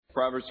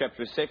Proverbs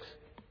chapter 6.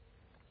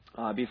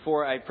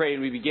 Before I pray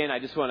and we begin, I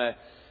just want to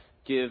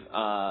give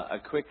a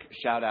quick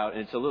shout out.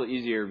 And it's a little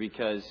easier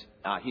because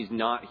he's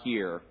not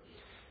here.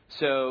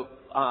 So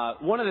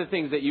one of the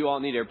things that you all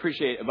need to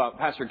appreciate about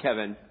Pastor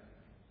Kevin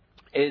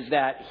is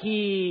that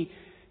he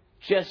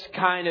just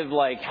kind of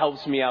like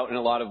helps me out in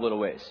a lot of little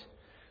ways.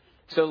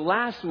 So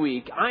last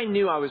week, I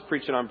knew I was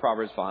preaching on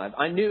Proverbs 5.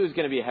 I knew it was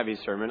going to be a heavy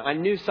sermon. I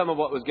knew some of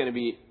what was going to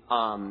be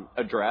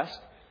addressed.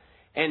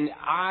 And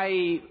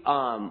I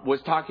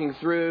was talking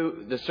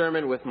through the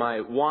sermon with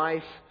my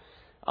wife,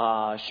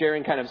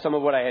 sharing kind of some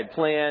of what I had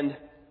planned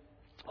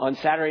on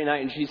Saturday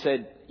night. And she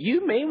said,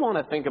 you may want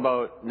to think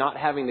about not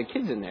having the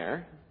kids in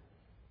there.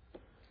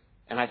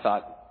 And I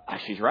thought,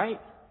 she's right.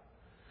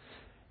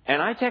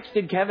 And I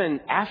texted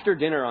Kevin after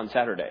dinner on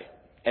Saturday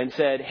and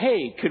said,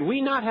 hey, could we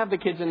not have the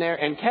kids in there?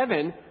 And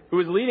Kevin, who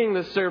was leading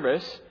the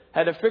service,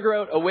 had to figure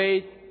out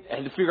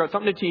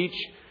something to teach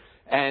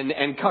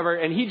and cover.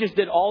 And he just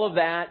did all of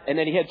that. And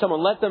then he had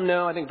someone let them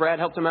know. I think Brad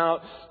helped him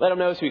out, let them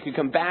know so he could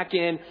come back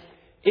in.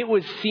 It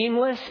was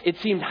seamless. It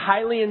seemed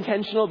highly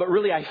intentional, but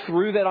really I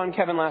threw that on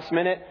Kevin last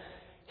minute.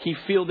 He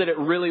fielded it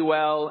really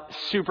well,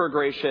 super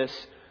gracious.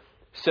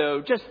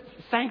 So just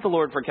thank the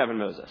Lord for Kevin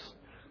Moses.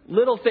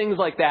 Little things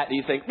like that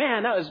you think,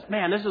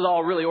 this is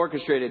all really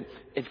orchestrated.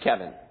 It's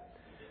Kevin.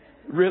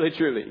 Really,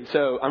 truly.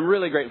 So I'm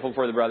really grateful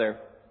for the brother.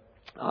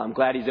 I'm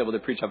glad he's able to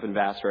preach up in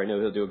Vassar. I know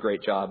he'll do a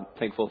great job.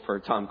 Thankful for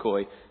Tom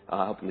Coy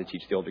helping to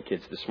teach the older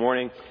kids this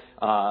morning.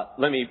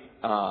 Let me,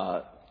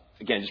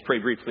 again, just pray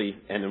briefly,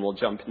 and then we'll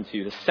jump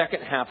into the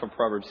second half of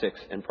Proverbs 6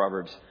 and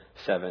Proverbs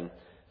 7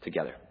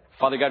 together.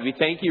 Father God, we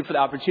thank you for the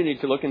opportunity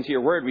to look into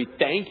your word. We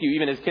thank you,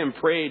 even as Tim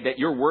prayed, that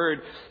your word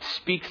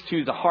speaks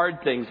to the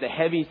hard things, the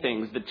heavy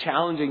things, the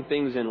challenging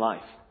things in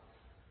life.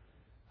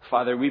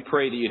 Father, we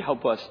pray that you'd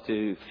help us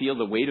to feel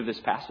the weight of this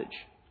passage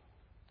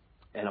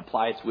and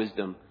apply its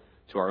wisdom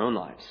to our own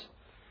lives,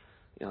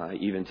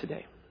 even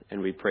today.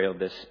 And we pray of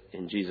this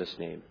in Jesus'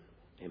 name.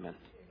 Amen.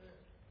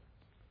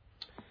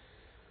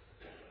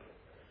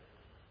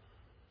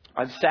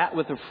 I've sat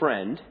with a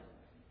friend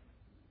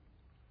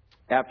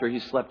after he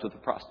slept with a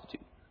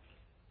prostitute.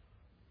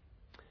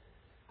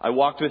 I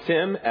walked with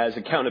him as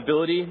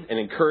accountability and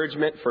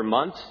encouragement for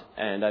months,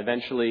 and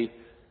eventually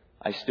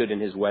I stood in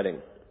his wedding.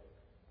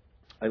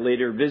 I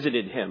later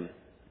visited him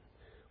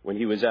when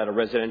he was at a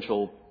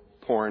residential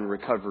porn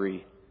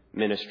recovery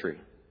ministry,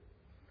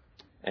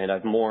 and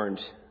I've mourned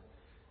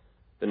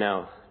the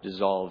now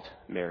dissolved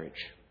marriage.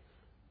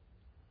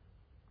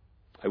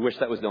 I wish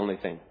that was the only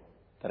thing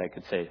that I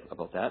could say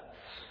about that.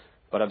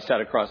 But I've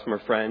sat across from a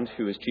friend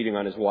who was cheating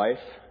on his wife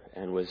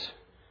and was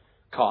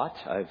caught.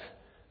 I've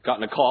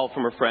gotten a call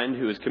from a friend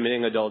who was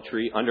committing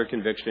adultery under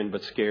conviction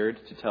but scared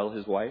to tell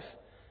his wife.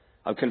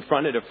 I've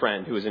confronted a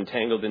friend who was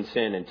entangled in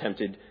sin and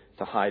tempted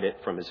to hide it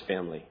from his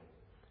family.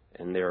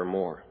 And there are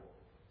more.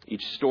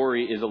 Each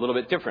story is a little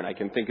bit different. I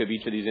can think of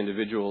each of these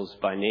individuals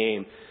by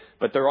name,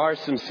 but there are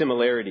some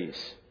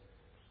similarities.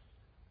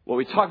 What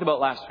we talked about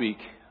last week,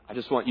 I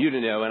just want you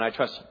to know, and I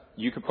trust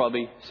you could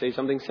probably say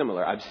something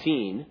similar. I've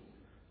seen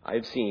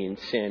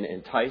sin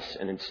entice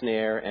and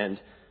ensnare and,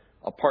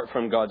 apart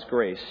from God's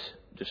grace,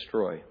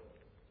 destroy.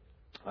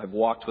 I've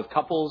walked with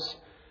couples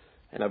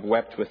and I've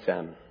wept with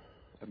them.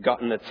 I've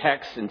gotten the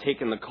texts and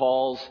taken the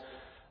calls.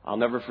 I'll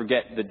never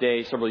forget the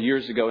day several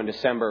years ago in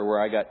December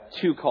where I got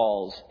 2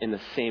 calls in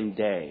the same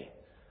day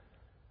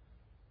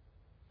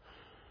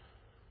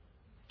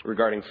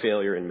regarding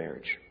failure in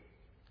marriage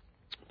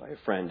by a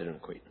friend and an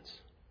acquaintance.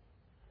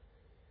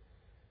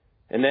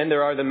 And then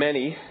there are the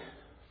many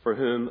for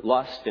whom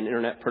lust and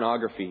internet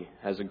pornography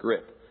has a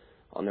grip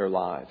on their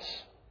lives.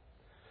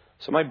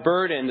 So my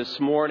burden this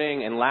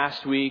morning and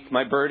last week,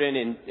 my burden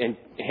in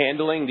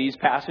handling these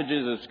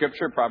passages of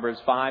Scripture, Proverbs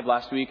 5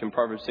 last week and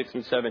Proverbs 6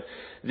 and 7,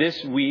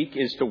 this week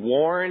is to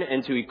warn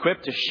and to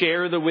equip, to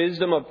share the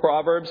wisdom of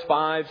Proverbs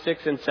 5,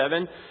 6, and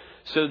 7,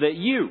 so that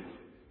you,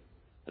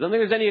 I don't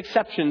think there's any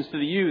exceptions to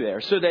the you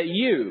there, so that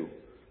you,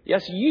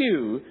 yes,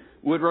 you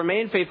would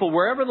remain faithful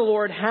wherever the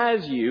Lord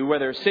has you,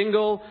 whether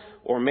single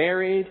or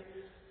married.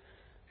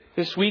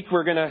 This week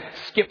we're going to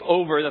skip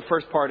over the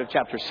first part of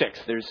chapter 6.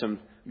 There's some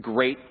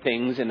great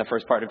things in the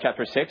first part of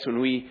chapter 6. When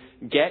we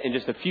get in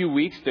just a few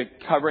weeks to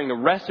covering the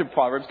rest of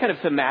Proverbs, kind of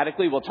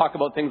thematically, we'll talk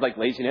about things like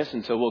laziness.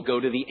 And so we'll go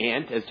to the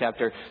ant as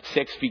chapter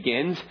 6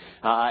 begins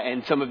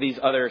and some of these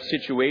other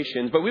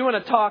situations. But we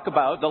want to talk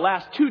about the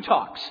last 2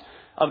 talks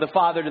of the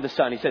Father to the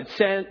Son. He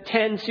said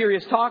 10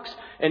 serious talks,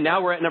 and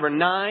now we're at number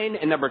 9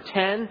 and number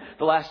 10.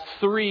 The last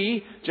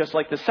 3, just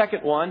like the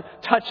second one,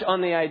 touch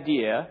on the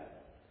idea,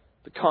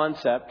 the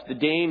concept, the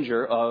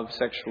danger of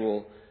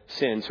sexual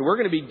sin. So we're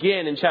going to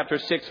begin in chapter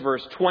 6,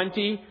 verse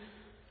 20,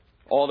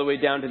 all the way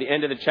down to the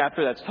end of the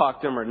chapter. That's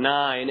talk number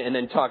 9, and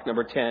then talk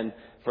number 10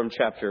 from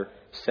chapter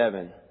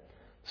 7.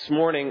 This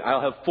morning,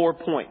 I'll have 4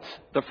 points.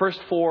 The first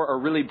 4 are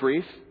really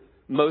brief.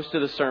 Most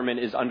of the sermon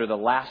is under the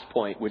last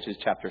point, which is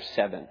chapter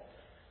 7.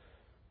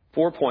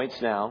 4 points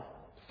now,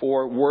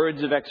 4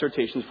 words of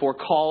exhortation, 4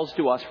 calls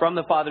to us from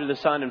the Father to the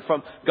Son and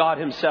from God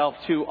himself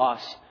to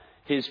us,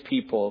 his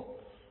people.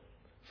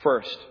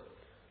 First,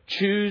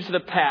 choose the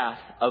path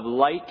of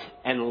light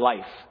and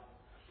life.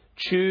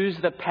 Choose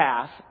the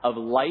path of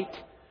light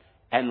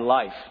and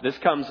life. This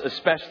comes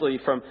especially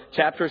from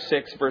chapter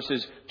 6,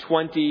 verses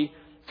 20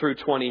 through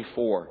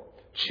 24.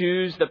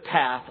 Choose the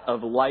path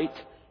of light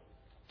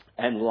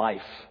and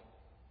life.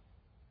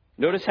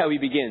 Notice how he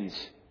begins.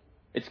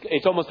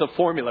 It's almost a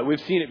formula.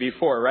 We've seen it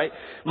before, right?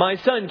 My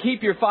son,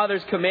 keep your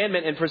father's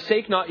commandment and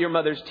forsake not your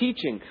mother's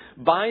teaching.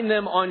 Bind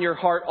them on your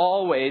heart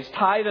always.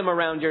 Tie them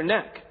around your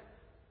neck.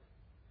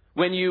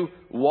 When you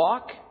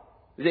walk,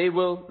 they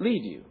will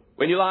lead you.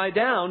 When you lie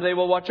down, they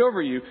will watch over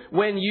you.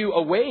 When you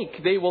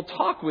awake, they will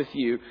talk with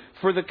you.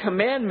 For the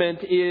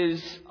commandment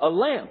is a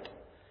lamp,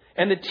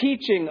 and the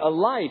teaching a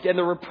light, and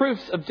the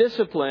reproofs of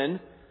discipline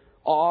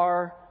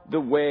are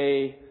the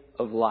way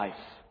of life.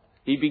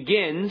 He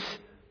begins,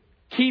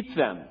 keep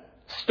them,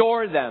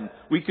 store them.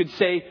 We could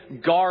say,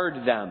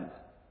 guard them.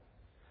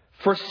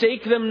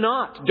 Forsake them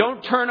not.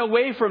 Don't turn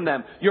away from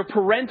them. Your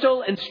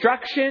parental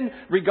instruction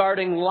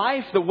regarding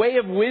life, the way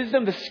of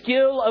wisdom, the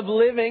skill of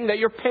living that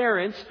your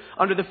parents,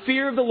 under the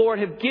fear of the Lord,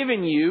 have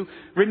given you,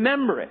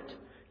 remember it.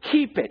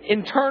 Keep it.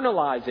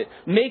 Internalize it.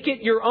 Make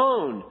it your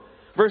own.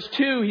 Verse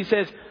 2, he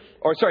says,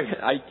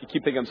 I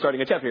keep thinking I'm starting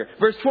a chapter here.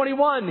 Verse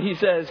 21, he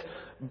says,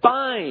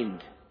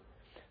 bind,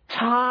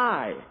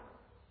 tie.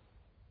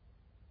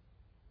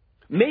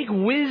 Make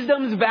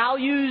wisdom's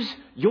values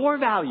your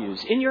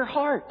values in your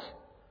heart.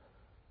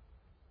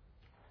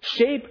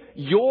 Shape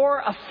your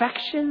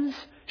affections.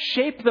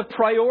 Shape the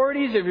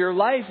priorities of your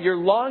life, your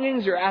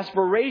longings, your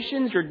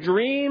aspirations, your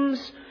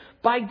dreams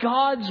by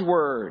God's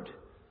word.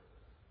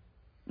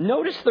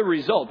 Notice the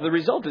result. The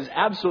result is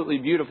absolutely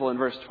beautiful in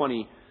verse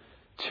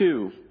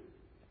 22.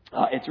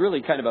 It's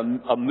really kind of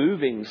a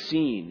moving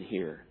scene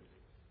here.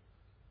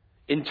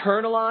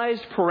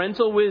 Internalized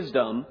parental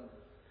wisdom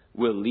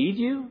will lead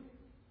you.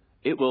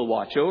 It will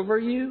watch over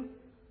you.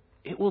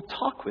 It will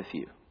talk with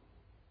you.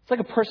 It's like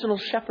a personal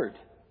shepherd.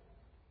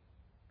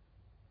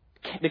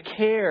 The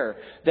care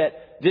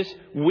that this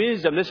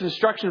wisdom, this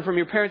instruction from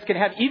your parents can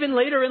have even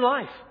later in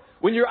life.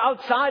 When you're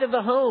outside of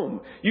the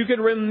home, you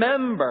can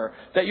remember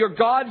that your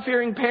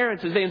God-fearing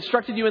parents, as they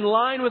instructed you in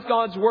line with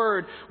God's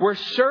word, were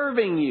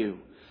serving you.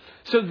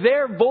 So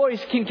their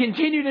voice can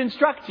continue to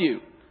instruct you,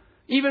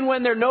 even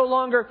when they're no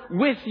longer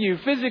with you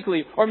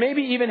physically, or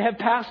maybe even have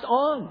passed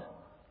on.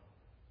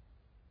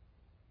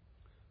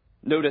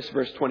 Notice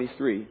verse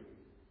 23.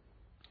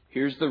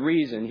 Here's the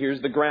reason,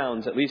 here's the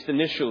grounds, at least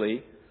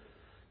initially.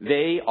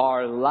 They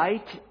are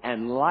light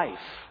and life.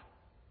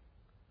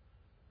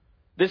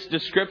 This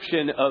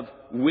description of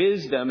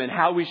wisdom and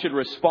how we should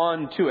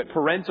respond to it,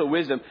 parental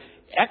wisdom,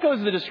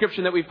 echoes the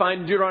description that we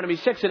find in Deuteronomy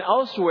 6 and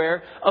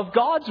elsewhere of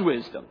God's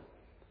wisdom.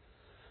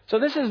 So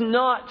this is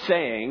not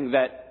saying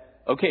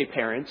that, okay,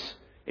 parents,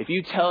 if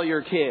you tell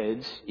your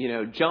kids,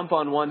 jump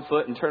on one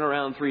foot and turn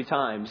around 3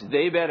 times,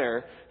 they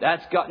better,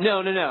 that's God.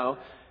 No.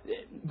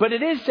 But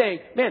it is saying,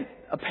 man,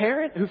 a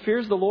parent who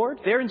fears the Lord,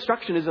 their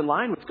instruction is in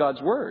line with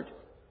God's word.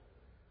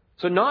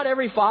 So not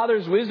every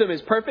father's wisdom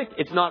is perfect.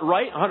 It's not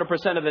right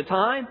 100% of the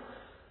time.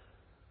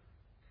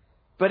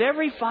 But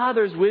every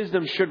father's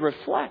wisdom should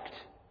reflect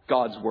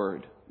God's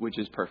word, which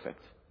is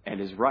perfect and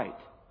is right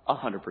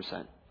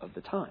 100% of the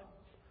time.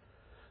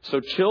 So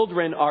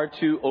children are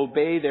to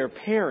obey their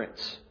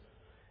parents.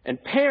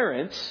 And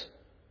parents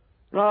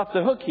are not off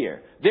the hook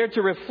here. They're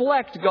to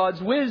reflect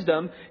God's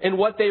wisdom in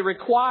what they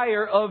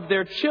require of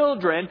their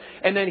children.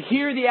 And then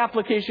here the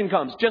application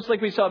comes, just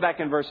like we saw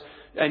back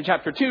in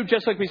chapter 2,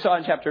 just like we saw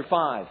in chapter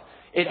 5.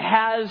 It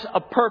has a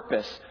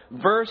purpose.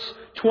 Verse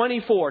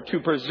 24, to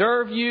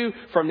preserve you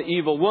from the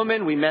evil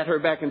woman. We met her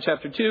back in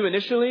chapter 2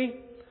 initially.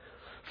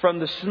 From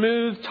the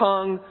smooth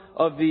tongue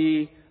of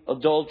the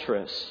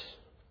adulteress.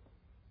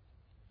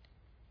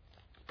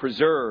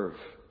 Preserve.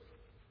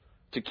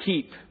 To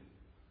keep.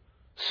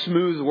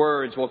 Smooth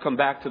words. We'll come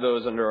back to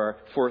those under our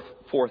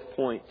fourth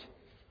point.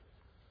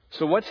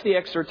 So what's the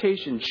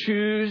exhortation?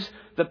 Choose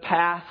the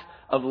path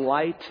of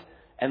light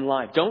and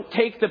life. Don't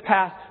take the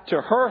path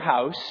to her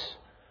house.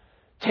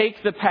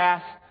 Take the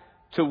path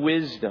to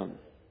wisdom.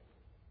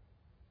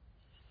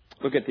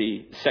 Look at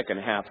the second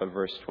half of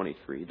verse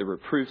 23. The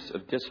reproofs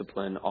of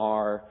discipline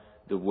are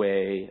the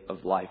way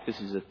of life. This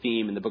is a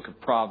theme in the book of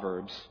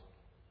Proverbs.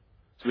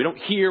 So we don't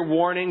hear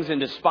warnings and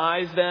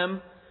despise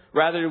them.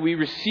 Rather, we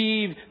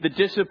receive the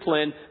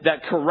discipline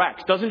that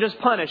corrects. Doesn't just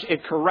punish,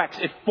 it corrects.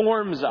 It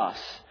forms us.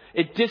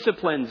 It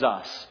disciplines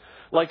us.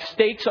 Like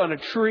stakes on a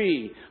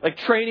tree, like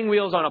training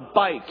wheels on a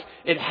bike.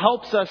 It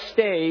helps us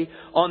stay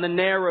on the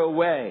narrow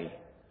way.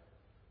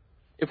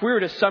 If we were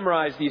to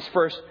summarize these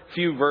first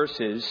few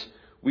verses,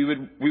 we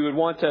would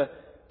want to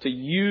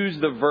use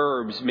the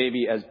verbs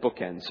maybe as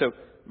bookends. So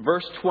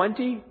verse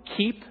 20,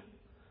 keep.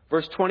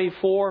 Verse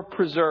 24,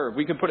 preserve.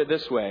 We could put it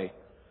this way.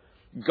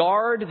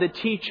 Guard the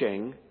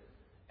teaching,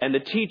 and the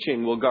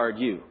teaching will guard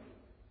you.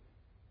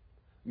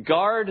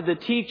 Guard the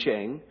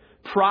teaching,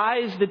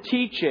 prize the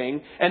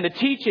teaching, and the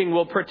teaching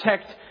will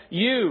protect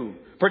you.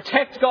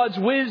 Protect God's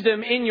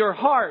wisdom in your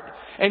heart,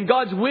 and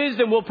God's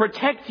wisdom will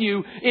protect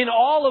you in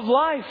all of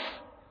life.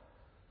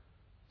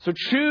 So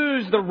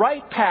choose the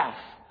right path,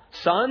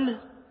 son.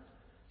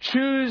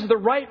 Choose the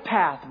right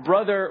path,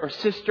 brother or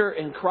sister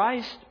in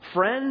Christ,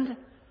 friend.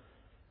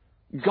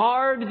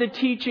 Guard the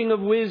teaching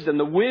of wisdom,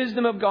 the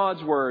wisdom of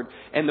God's Word,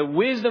 and the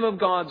wisdom of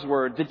God's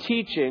Word, the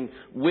teaching,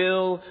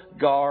 will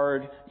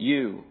guard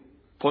you.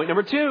 Point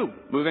number 2,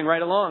 moving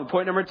right along.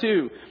 Point number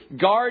 2,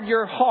 guard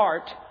your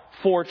heart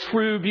for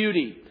true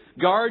beauty.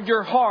 Guard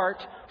your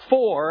heart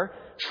for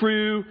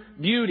true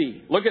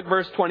beauty. Look at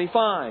verse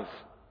 25.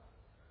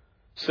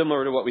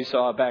 Similar to what we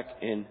saw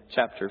back in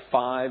chapter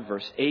 5,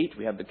 verse 8,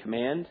 we have the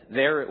command.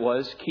 There it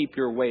was, keep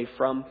your way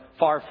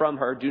far from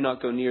her. Do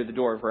not go near the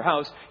door of her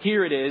house.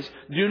 Here it is,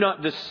 do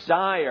not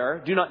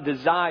desire,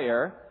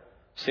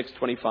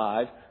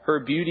 6:25, her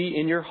beauty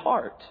in your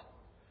heart.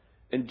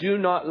 And do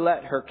not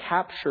let her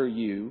capture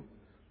you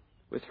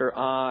with her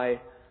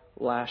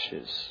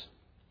eyelashes.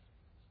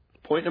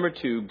 Point number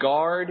 2,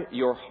 guard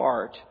your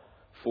heart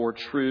for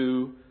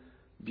true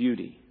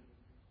beauty.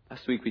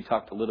 Last week we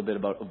talked a little bit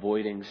about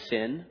avoiding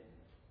sin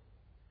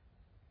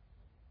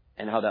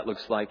and how that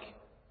looks like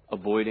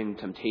avoiding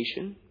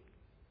temptation.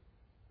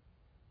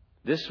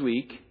 This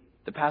week,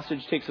 the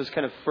passage takes us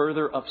kind of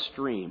further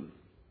upstream.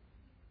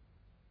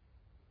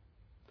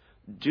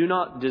 Do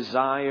not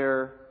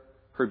desire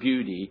her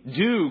beauty.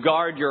 Do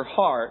guard your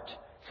heart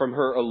from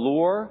her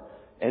allure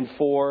and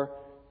for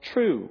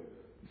true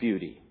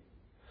beauty.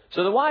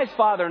 So the wise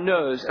father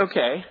knows,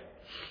 okay,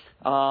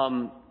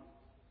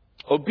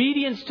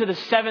 obedience to the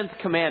 7th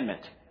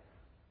commandment,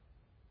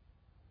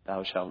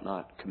 thou shalt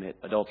not commit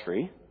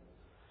adultery,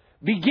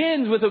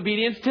 begins with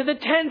obedience to the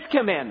 10th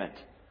commandment,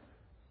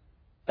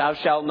 thou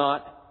shalt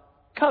not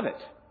covet.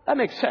 That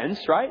makes sense,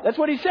 right? That's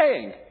what he's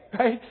saying,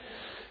 right?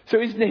 So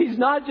he's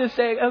not just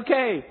saying,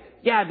 okay,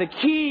 yeah, the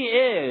key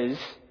is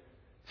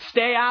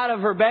stay out of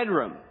her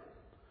bedroom.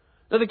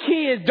 No, the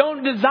key is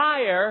don't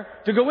desire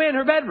to go in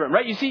her bedroom,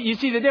 right? You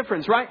see the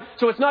difference, right?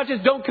 So it's not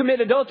just don't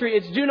commit adultery,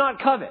 it's do not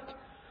covet.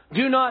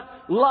 Do not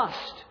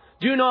lust.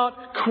 Do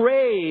not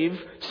crave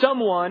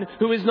someone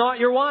who is not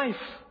your wife.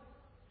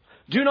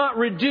 Do not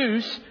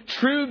reduce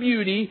true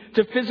beauty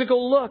to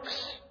physical looks.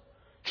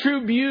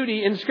 True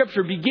beauty in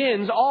Scripture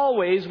begins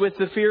always with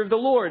the fear of the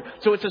Lord.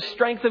 So it's a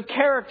strength of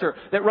character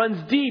that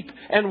runs deep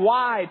and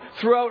wide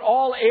throughout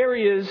all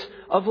areas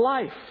of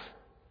life.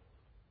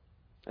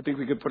 I think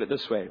we could put it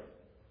this way.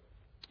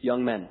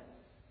 Young men.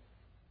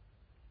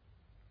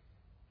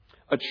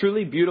 A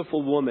truly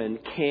beautiful woman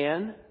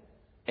can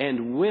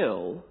and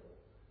will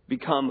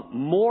become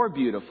more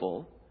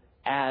beautiful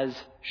as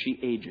she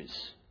ages.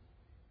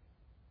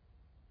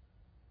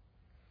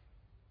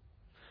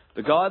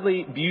 The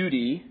godly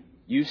beauty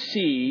you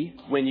see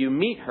when you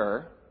meet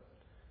her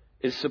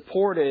is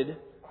supported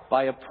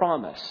by a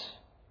promise.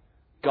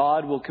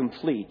 God will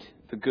complete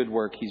the good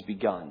work He's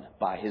begun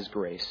by His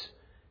grace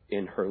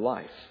in her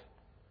life.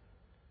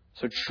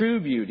 So true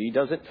beauty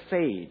doesn't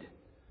fade.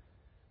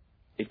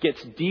 It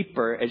gets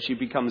deeper as she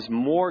becomes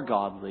more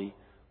godly,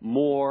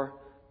 more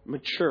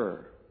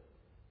mature.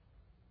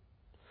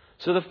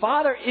 So the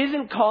father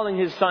isn't calling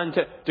his son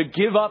to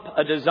give up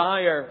a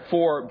desire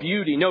for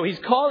beauty. No, he's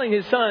calling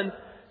his son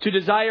to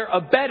desire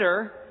a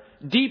better,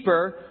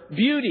 deeper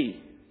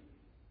beauty.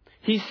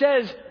 He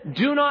says,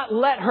 do not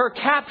let her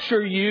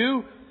capture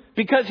you,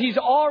 because he's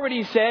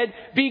already said,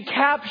 be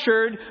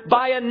captured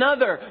by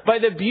another, by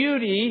the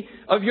beauty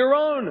of your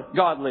own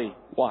godly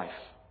wife.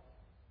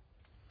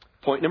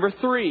 Point number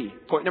 3.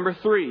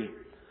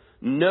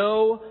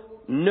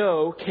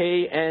 Know,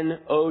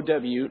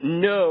 K-N-O-W,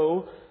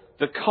 know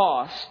the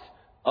cost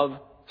of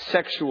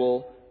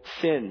sexual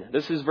sin.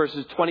 This is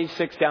verses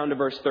 26 down to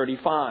verse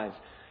 35.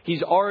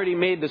 He's already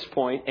made this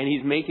point, and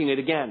he's making it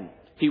again.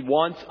 He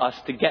wants us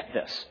to get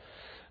this.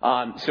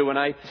 So when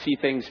I see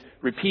things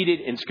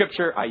repeated in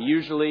Scripture, I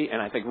usually,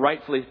 and I think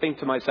rightfully, think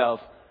to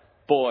myself,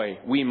 boy,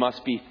 we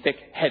must be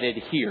thick-headed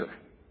here.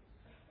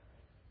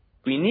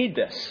 We need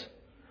this.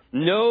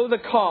 Know the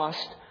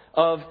cost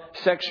of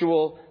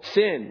sexual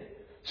sin.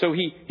 So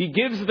he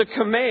gives the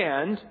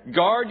command,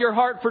 guard your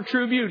heart for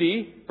true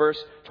beauty. Verse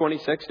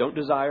 26, don't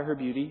desire her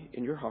beauty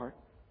in your heart.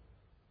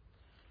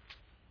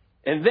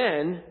 And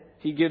then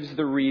he gives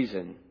the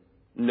reason,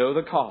 know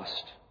the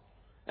cost.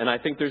 And I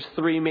think there's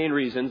 3 main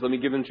reasons. Let me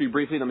give them to you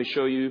briefly. Let me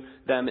show you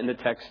them in the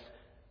text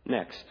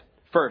next.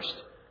 First,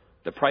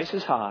 the price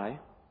is high.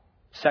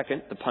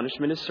 Second, the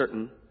punishment is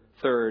certain.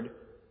 Third,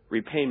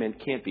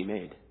 repayment can't be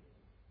made.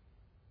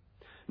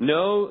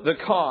 Know the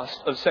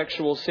cost of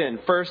sexual sin.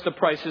 First, the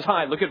price is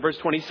high. Look at verse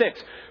 26.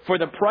 For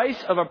the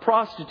price of a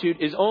prostitute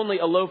is only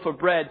a loaf of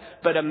bread,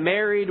 but a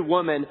married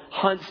woman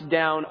hunts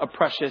down a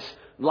precious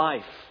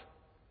life.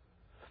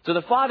 So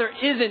the father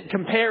isn't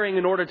comparing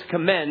in order to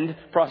commend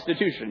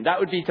prostitution. That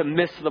would be to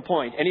miss the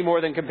point. Any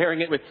more than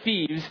comparing it with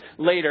thieves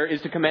later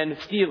is to commend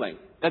stealing.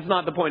 That's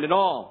not the point at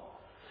all.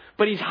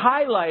 But he's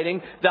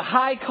highlighting the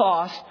high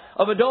cost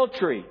of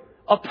adultery,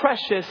 a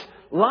precious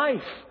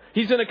life.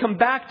 He's going to come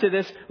back to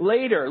this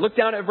later. Look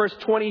down at verse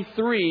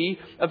 23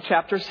 of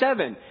chapter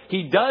 7.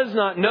 He does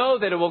not know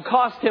that it will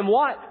cost him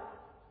what?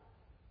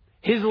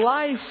 His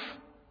life.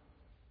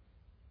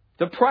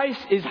 The price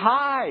is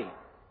high.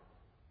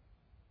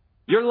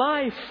 Your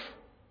life.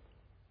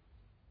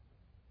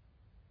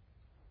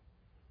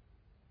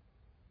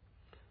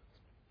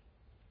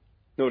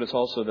 Notice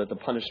also that the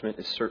punishment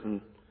is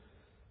certain.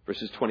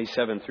 Verses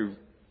 27 through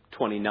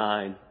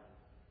 29.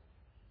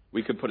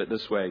 We could put it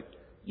this way.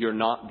 You're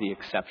not the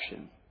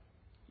exception.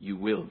 You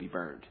will be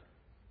burned.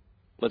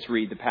 Let's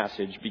read the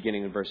passage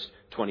beginning in verse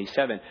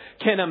 27.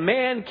 Can a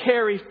man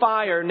carry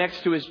fire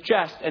next to his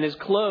chest and his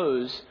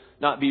clothes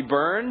not be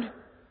burned?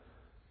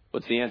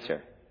 What's the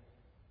answer?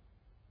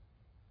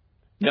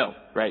 No,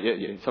 right?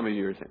 Some of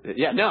you are saying,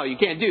 yeah, no, you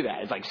can't do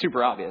that. It's like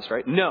super obvious,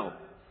 right? No.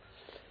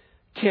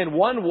 Can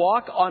one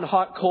walk on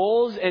hot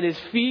coals and his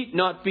feet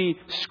not be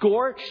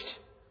scorched?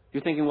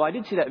 You're thinking, well, I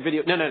did see that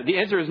video. No. The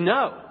answer is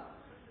no.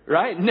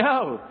 Right?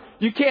 No.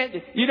 You can't.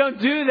 You don't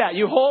do that.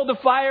 You hold the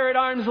fire at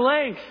arm's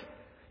length.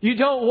 You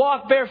don't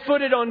walk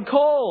barefooted on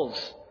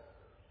coals.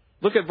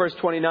 Look at verse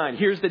 29.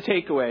 Here's the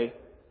takeaway.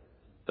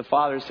 The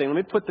father is saying, let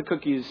me put the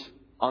cookies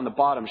on the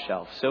bottom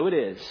shelf. So it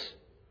is.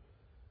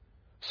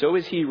 So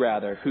is he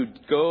rather who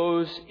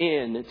goes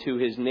in to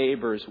his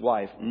neighbor's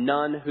wife.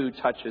 None who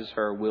touches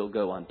her will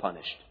go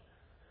unpunished.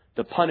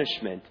 The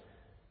punishment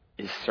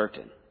is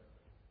certain.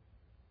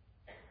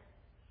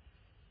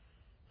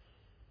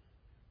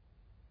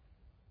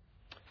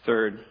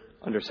 Third,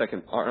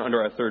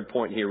 under our third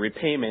point here,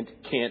 repayment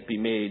can't be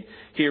made.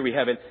 Here we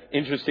have an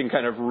interesting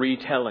kind of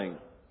retelling.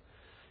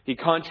 He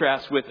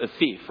contrasts with a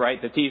thief,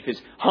 right? The thief is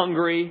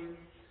hungry.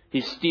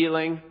 He's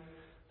stealing.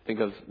 Think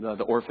of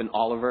the orphan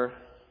Oliver.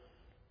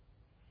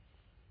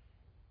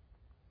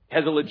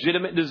 Has a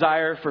legitimate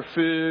desire for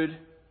food.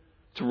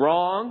 It's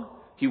wrong.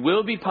 He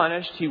will be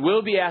punished. He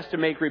will be asked to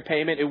make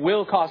repayment. It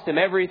will cost him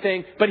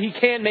everything, but he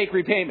can make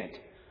repayment.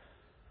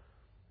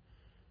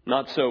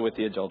 Not so with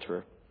the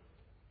adulterer.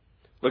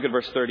 Look at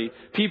verse 30.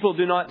 People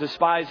do not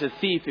despise a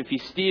thief if he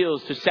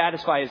steals to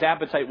satisfy his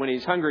appetite when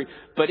he's hungry.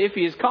 But if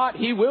he is caught,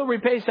 he will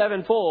repay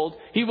sevenfold.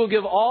 He will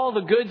give all the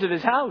goods of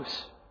his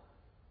house.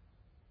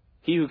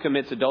 He who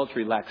commits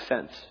adultery lacks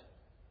sense.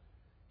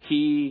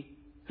 He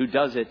who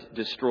does it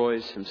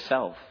destroys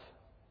himself.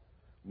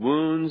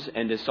 Wounds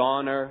and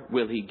dishonor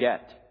will he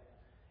get,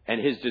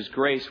 and his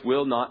disgrace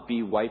will not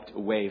be wiped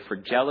away. For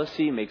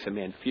jealousy makes a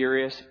man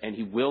furious, and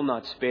he will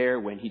not spare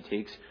when he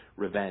takes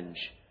revenge.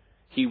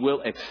 He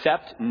will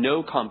accept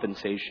no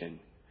compensation.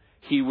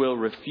 He will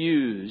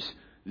refuse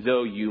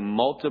though you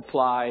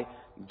multiply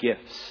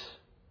gifts.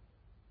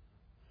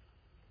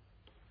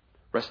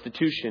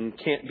 Restitution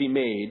can't be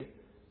made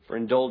for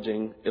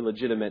indulging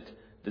illegitimate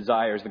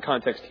desires. The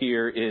context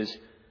here is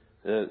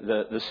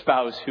the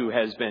spouse who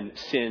has been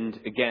sinned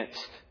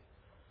against.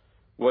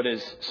 What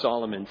is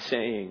Solomon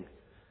saying?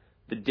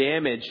 The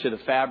damage to the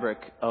fabric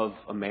of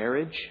a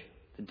marriage,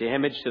 the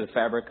damage to the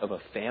fabric of a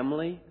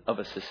family, of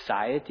a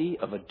society,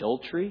 of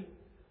adultery,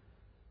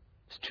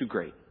 is too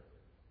great.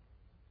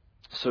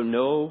 So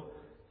know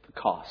the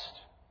cost.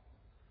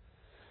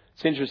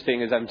 It's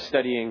interesting, as I'm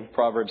studying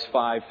Proverbs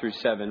 5 through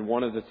 7,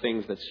 one of the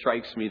things that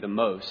strikes me the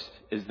most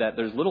is that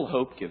there's little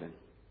hope given.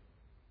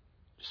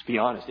 Just be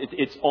honest.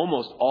 It's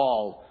almost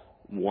all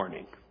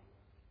warning.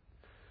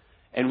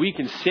 And we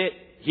can sit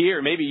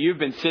here, maybe you've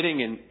been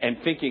sitting and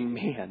thinking,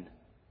 man,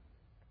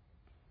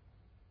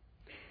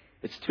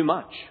 it's too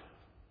much.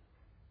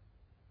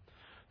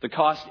 The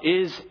cost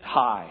is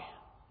high.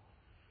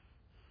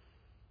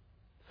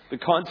 The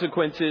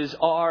consequences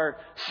are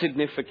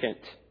significant.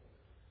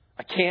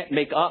 I can't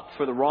make up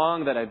for the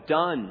wrong that I've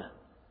done.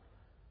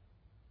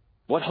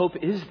 What hope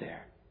is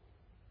there?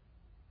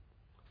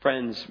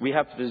 Friends, we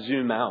have to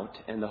zoom out,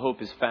 and the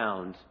hope is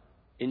found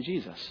in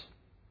Jesus.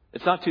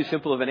 It's not too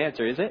simple of an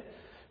answer, is it?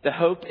 The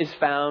hope is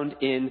found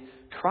in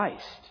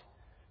Christ.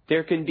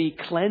 There can be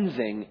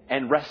cleansing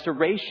and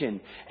restoration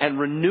and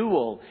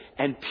renewal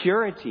and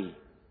purity.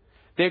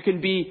 There can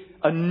be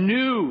a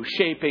new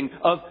shaping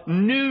of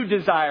new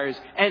desires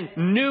and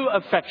new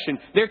affection.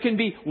 There can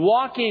be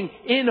walking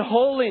in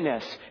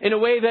holiness in a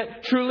way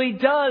that truly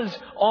does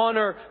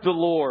honor the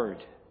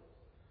Lord.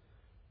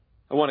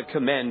 I want to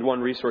commend one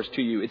resource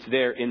to you. It's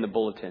there in the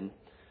bulletin.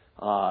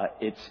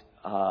 It's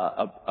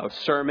a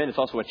sermon. It's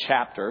also a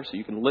chapter, so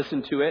you can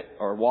listen to it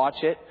or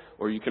watch it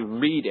or you can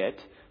read it.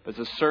 But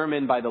it's a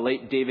sermon by the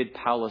late David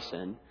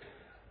Powlison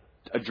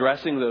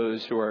addressing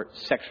those who are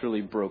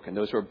sexually broken,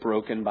 those who are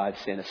broken by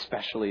sin,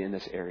 especially in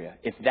this area.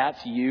 If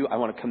that's you, I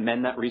want to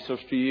commend that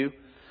resource to you.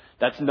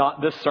 That's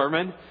not this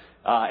sermon.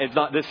 It's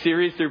not this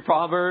series through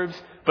Proverbs,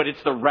 but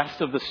it's the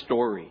rest of the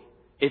story.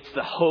 It's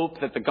the hope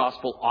that the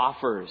gospel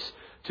offers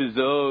to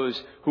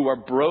those who are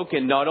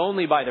broken not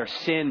only by their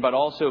sin, but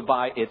also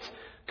by its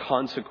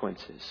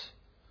consequences.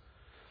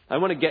 I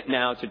want to get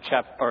now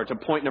to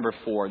point number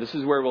 4. This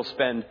is where we'll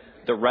spend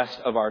the rest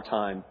of our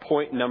time.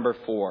 Point number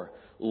 4.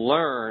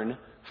 Learn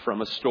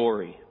from a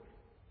story.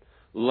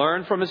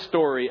 Learn from a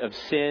story of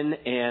sin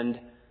and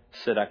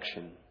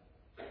seduction.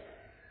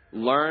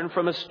 Learn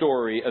from a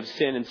story of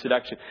sin and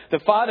seduction. The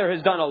Father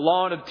has done a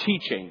lot of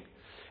teaching,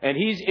 and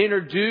He's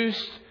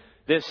introduced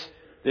this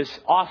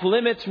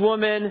off-limits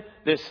woman,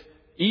 this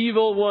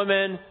evil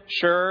woman,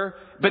 sure,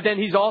 but then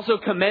he's also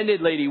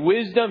commended Lady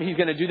Wisdom. He's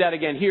going to do that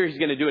again here. He's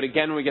going to do it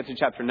again when we get to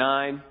chapter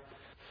 9.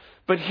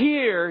 But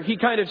here, he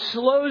kind of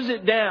slows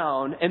it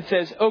down and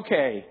says,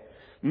 okay,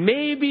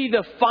 maybe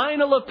the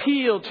final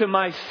appeal to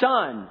my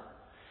son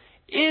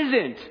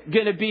isn't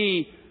going to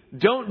be,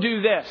 don't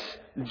do this,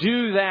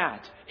 do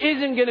that.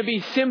 Isn't going to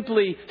be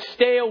simply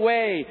stay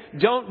away,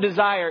 don't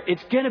desire.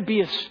 It's going to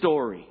be a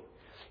story.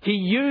 He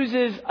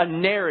uses a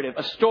narrative,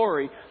 a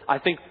story, I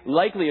think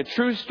likely a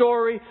true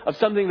story of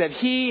something that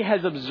he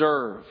has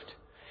observed.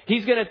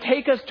 He's going to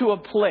take us to a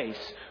place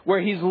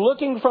where he's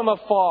looking from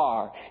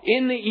afar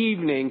in the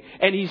evening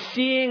and he's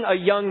seeing a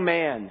young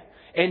man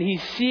and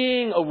he's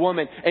seeing a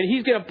woman and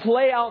he's going to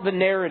play out the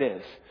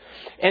narrative.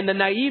 And the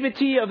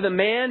naivety of the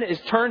man is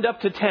turned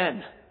up to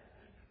 10,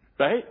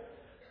 right?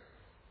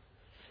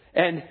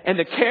 And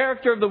the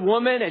character of the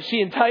woman as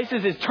she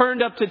entices is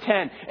turned up to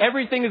 10.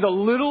 Everything is a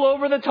little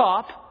over the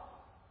top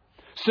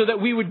so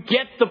that we would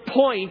get the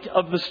point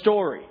of the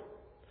story.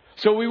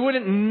 So we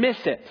wouldn't miss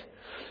it.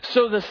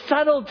 So the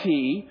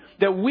subtlety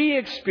that we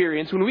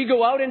experience when we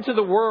go out into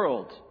the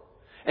world,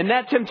 and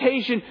that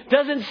temptation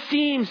doesn't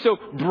seem so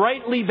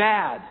brightly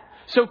bad,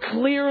 so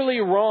clearly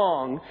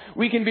wrong,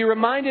 we can be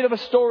reminded of a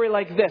story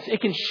like this.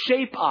 It can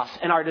shape us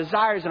and our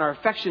desires and our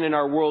affection and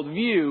our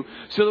worldview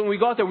so that when we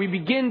go out there, we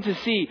begin to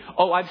see,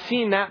 oh, I've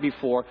seen that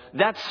before.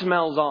 That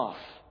smells off.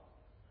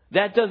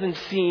 That doesn't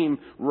seem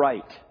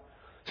right.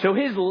 So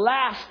his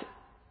last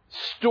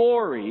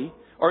story,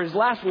 or his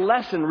last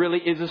lesson really,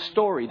 is a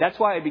story. That's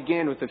why I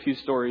began with a few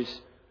stories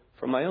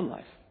from my own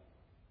life.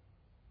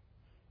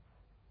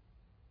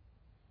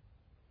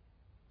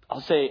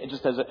 I'll say,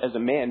 just as a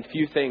man,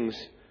 few things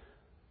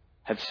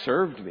have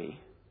served me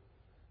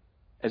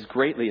as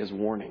greatly as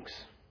warnings,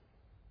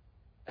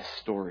 as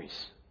stories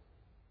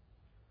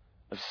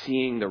of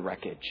seeing the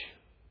wreckage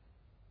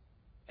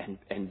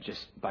and just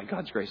by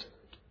God's grace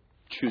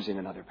choosing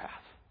another path.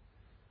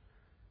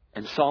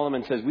 And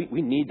Solomon says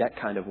we need that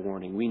kind of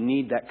warning. We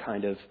need that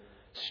kind of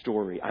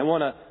story. I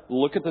want to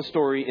look at the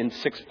story in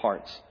 6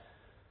 parts.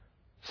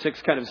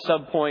 6 kind of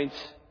sub-points.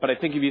 But I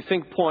think if you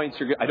think points,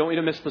 I don't want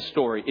you to miss the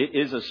story. It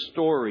is a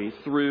story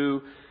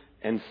through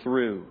and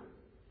through.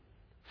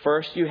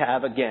 First, you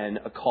have, again,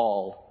 a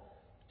call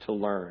to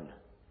learn.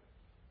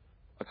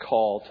 A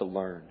call to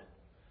learn.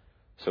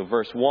 So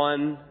verse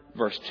 1,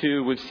 verse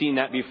 2, we've seen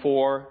that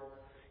before.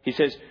 He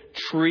says,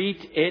 treat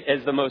it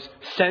as the most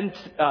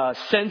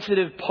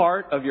sensitive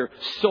part of your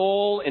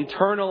soul.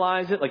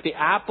 Internalize it like the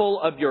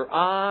apple of your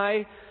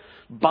eye.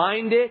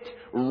 Bind it,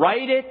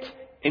 write it,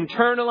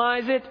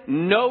 internalize it,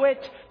 know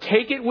it,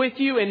 take it with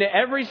you into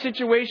every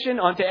situation,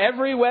 onto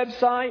every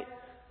website.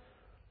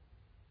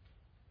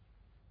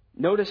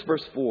 Notice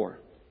verse 4.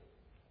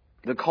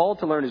 The call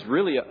to learn is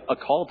really a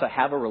call to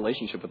have a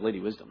relationship with Lady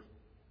Wisdom.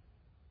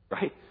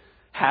 Right?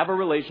 Have a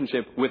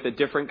relationship with a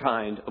different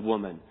kind of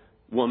woman.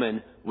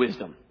 Woman,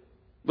 wisdom.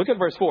 Look at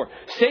verse 4.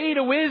 Say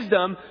to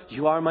wisdom,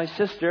 you are my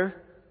sister.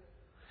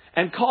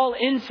 And call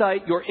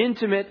insight your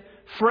intimate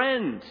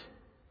friend.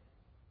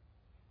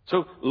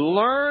 So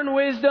learn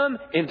wisdom,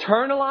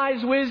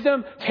 internalize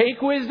wisdom,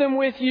 take wisdom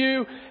with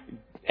you,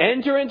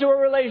 enter into a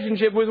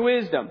relationship with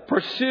wisdom.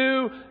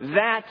 Pursue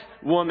that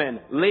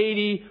woman,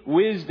 Lady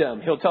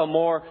Wisdom. He'll talk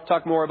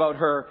more about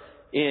her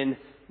in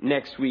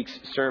next week's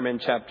sermon,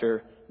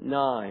 chapter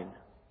 9.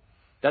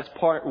 That's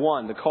part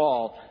 1, the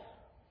call.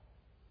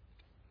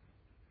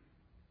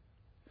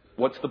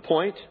 What's the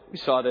point? We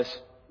saw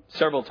this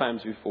several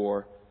times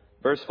before.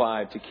 Verse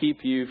 5, to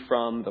keep you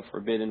from the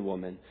forbidden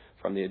woman,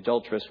 from the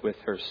adulteress with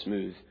her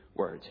smooth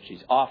words.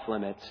 She's off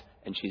limits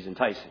and she's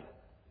enticing.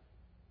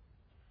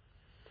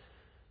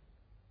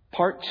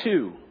 Part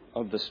 2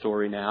 of the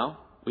story now,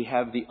 we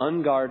have the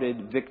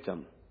unguarded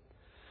victim.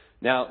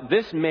 Now,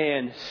 this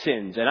man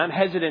sins, and I'm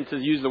hesitant to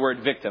use the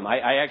word victim.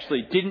 I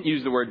actually didn't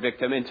use the word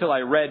victim until I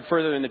read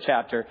further in the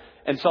chapter,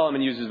 and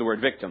Solomon uses the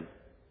word victim.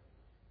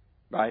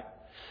 Right?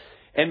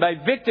 And by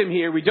victim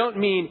here, we don't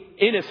mean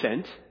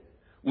innocent.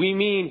 We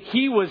mean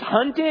he was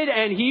hunted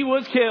and he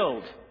was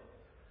killed.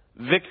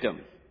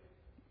 Victim.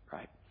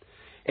 Right?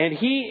 And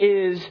he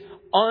is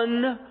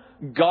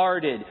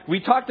unguarded. We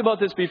talked about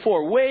this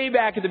before, way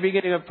back at the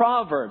beginning of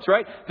Proverbs,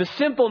 right? The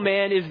simple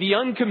man is the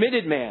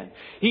uncommitted man.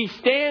 He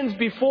stands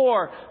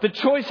before the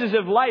choices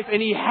of life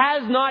and he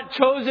has not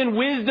chosen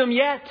wisdom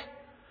yet.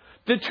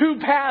 The 2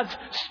 paths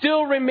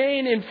still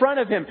remain in front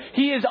of him.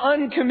 He is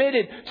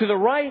uncommitted to the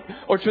right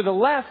or to the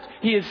left.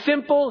 He is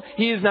simple,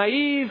 he is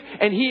naive,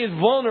 and he is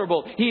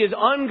vulnerable. He is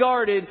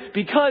unguarded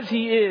because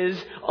he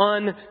is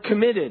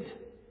uncommitted.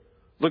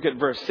 Look at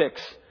verse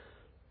 6.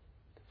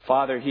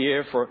 Father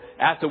here, for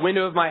at the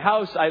window of my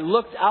house I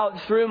looked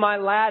out through my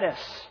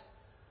lattice.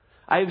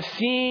 I have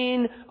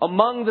seen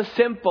among the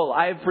simple,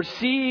 I have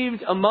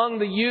perceived among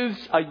the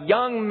youths a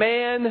young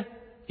man.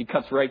 He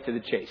cuts right to the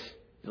chase.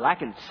 He's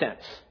lacking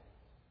sense.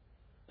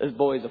 This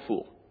boy is a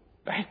fool,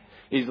 right?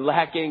 He's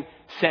lacking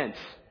sense.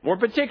 More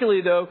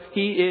particularly, though,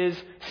 he is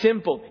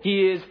simple.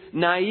 He is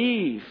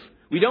naive.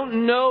 We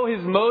don't know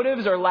his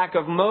motives or lack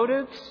of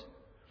motives.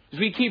 As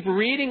we keep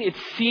reading, it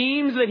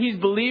seems that he's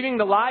believing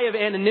the lie of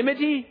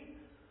anonymity.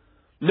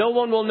 No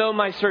one will know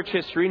my search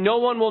history. No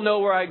one will know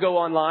where I go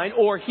online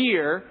or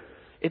here.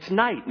 It's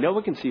night. No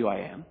one can see who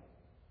I am.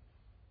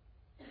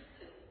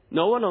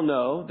 No one will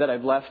know that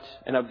I've left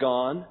and I've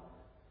gone.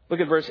 Look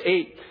at verse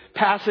 8.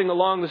 Passing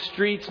along the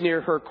streets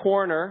near her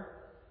corner.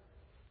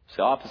 It's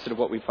the opposite of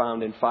what we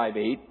found in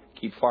 5:8.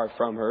 Keep far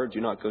from her.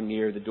 Do not go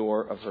near the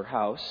door of her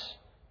house.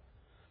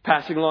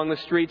 Passing along the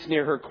streets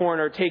near her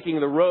corner, taking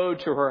the road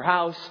to her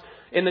house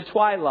in the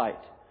twilight,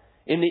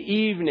 in the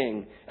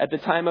evening, at the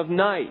time of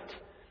night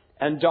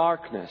and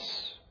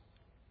darkness.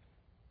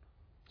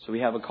 So we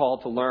have a call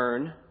to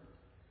learn.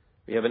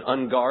 We have an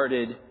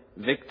unguarded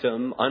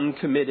victim,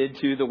 uncommitted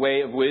to the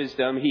way of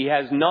wisdom. He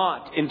has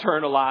not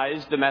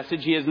internalized the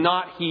message. He has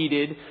not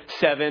heeded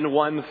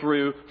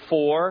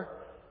 7:1-4.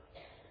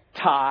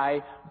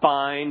 Tie,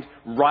 bind,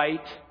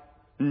 write,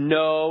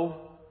 know,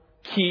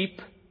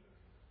 keep.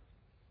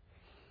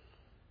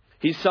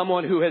 He's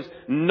someone who has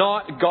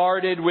not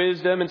guarded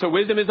wisdom, and so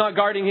wisdom is not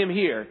guarding him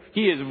here.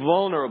 He is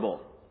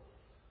vulnerable.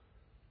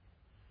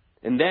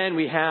 And then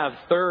we have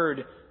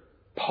third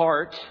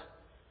part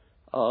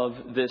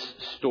of this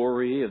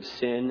story of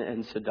sin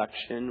and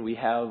seduction. We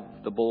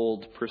have the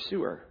bold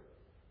pursuer.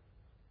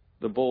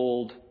 The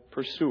bold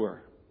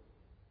pursuer.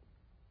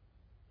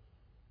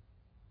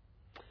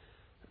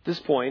 At this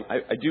point,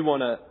 I do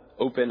want to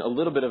open a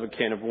little bit of a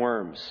can of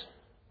worms.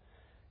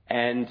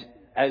 And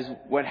as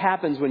what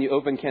happens when you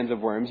open cans of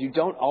worms, you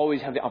don't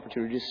always have the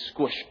opportunity to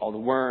squish all the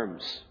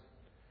worms.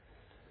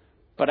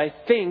 But I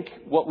think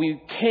what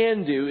we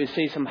can do is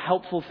say some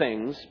helpful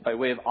things by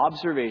way of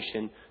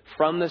observation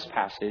from this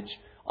passage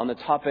on the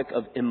topic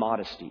of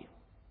immodesty.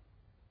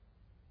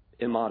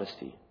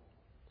 Immodesty.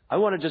 I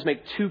want to just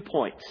make 2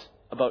 points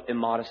about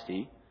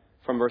immodesty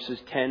from verses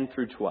 10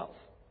 through 12.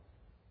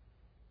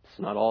 It's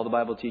not all the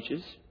Bible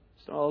teaches.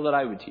 It's not all that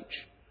I would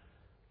teach.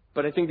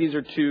 But I think these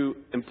are 2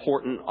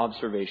 important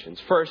observations.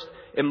 First,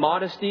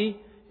 immodesty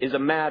is a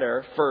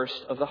matter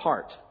first of the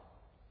heart.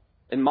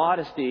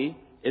 Immodesty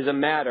is a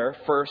matter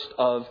first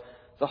of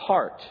the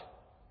heart.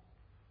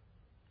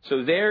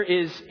 So there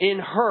is in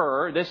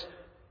her, this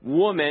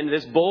woman,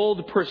 this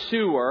bold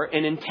pursuer,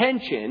 an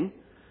intention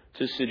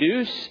to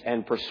seduce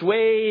and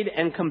persuade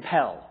and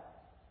compel.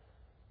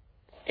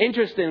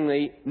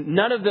 Interestingly,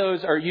 none of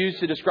those are used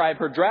to describe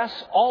her dress.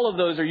 All of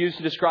those are used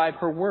to describe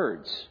her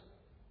words.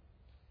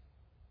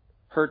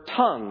 Her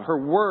tongue, her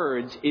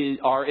words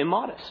are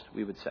immodest,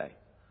 we would say.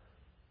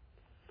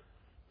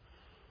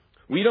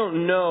 We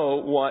don't know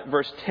what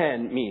verse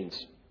 10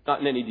 means, not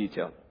in any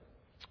detail.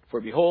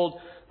 For behold,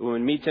 the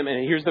woman meets him,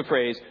 and here's the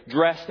phrase,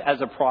 dressed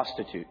as a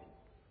prostitute.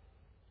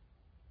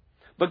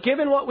 But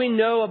given what we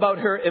know about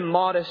her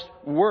immodest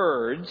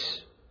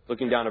words,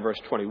 looking down at verse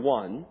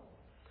 21,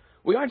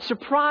 we aren't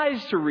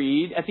surprised to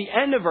read at the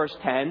end of verse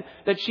 10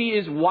 that she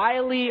is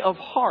wily of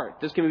heart.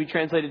 This can be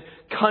translated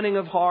cunning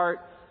of heart,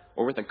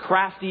 or with a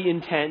crafty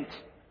intent.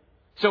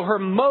 So her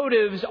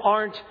motives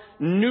aren't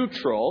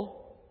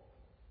neutral,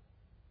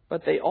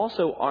 but they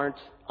also aren't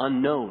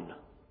unknown.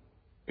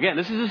 Again,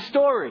 this is a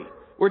story.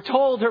 We're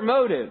told her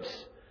motives.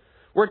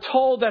 We're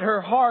told that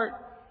her heart,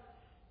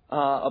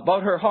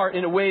 about her heart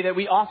in a way that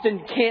we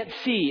often can't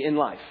see in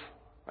life.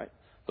 Right?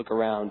 Look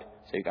around,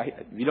 say,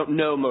 you don't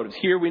know motives.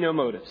 Here we know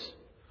motives.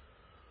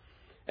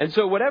 And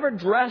so whatever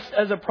dressed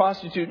as a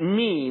prostitute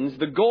means,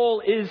 the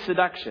goal is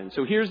seduction.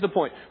 So here's the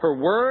point. Her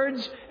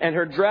words and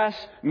her dress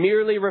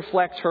merely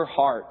reflect her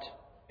heart.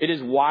 It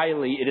is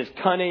wily, it is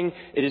cunning,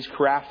 it is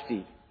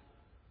crafty.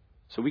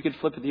 So we could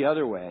flip it the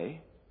other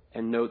way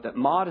and note that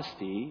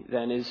modesty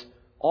then is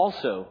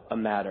also a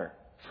matter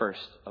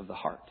first of the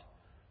heart.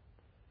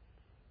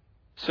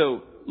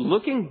 So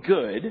looking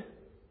good,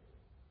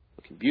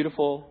 looking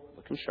beautiful,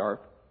 looking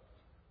sharp,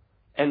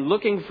 and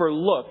looking for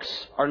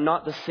looks are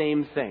not the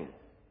same thing.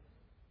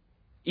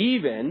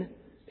 Even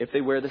if they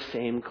wear the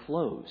same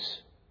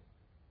clothes.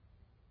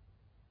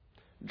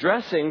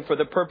 Dressing for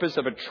the purpose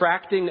of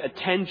attracting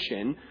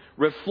attention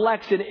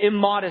reflects an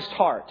immodest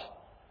heart.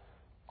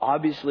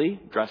 Obviously,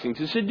 dressing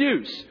to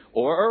seduce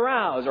or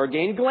arouse or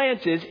gain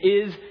glances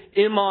is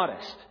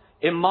immodest.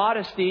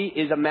 Immodesty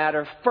is a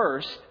matter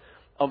first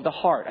of the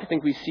heart. I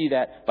think we see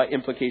that by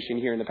implication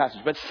here in the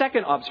passage. But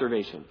second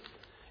observation,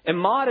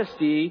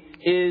 immodesty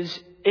is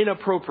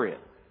inappropriate.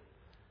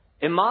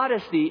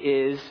 Immodesty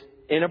is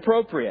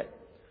inappropriate.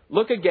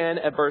 Look again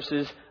at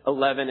verses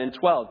 11 and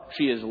 12.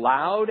 She is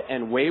loud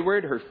and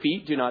wayward. Her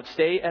feet do not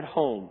stay at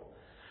home.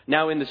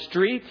 Now in the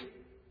street,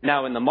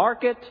 now in the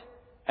market,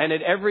 and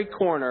at every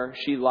corner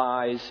she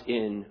lies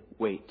in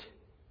wait.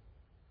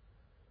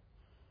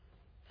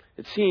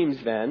 It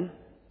seems then,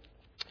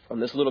 from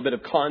this little bit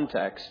of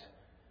context,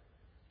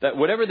 that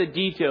whatever the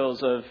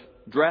details of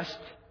dressed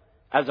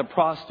as a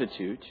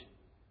prostitute,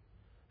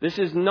 this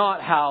is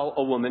not how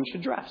a woman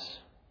should dress.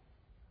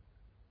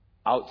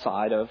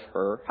 Outside of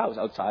her house,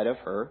 outside of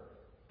her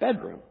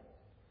bedroom.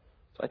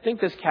 So I think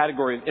this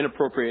category of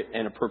inappropriate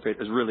and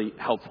appropriate is really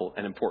helpful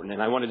and important.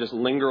 And I want to just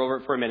linger over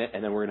it for a minute,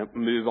 and then we're going to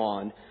move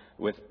on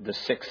with the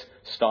 6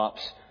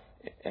 stops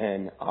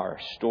in our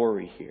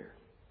story here.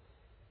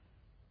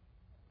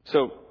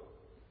 So,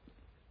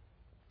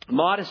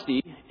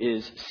 modesty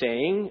is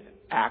saying,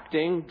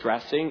 acting,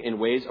 dressing in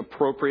ways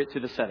appropriate to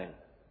the setting.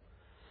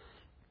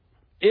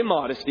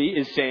 Immodesty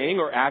is saying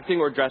or acting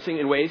or dressing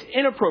in ways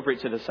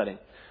inappropriate to the setting.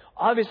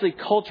 Obviously,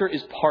 culture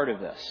is part of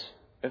this.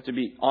 We have to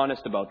be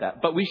honest about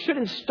that. But we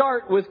shouldn't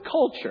start with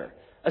culture,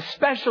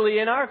 especially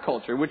in our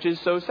culture, which is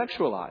so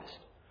sexualized.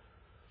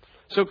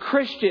 So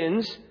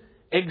Christians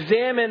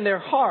examine their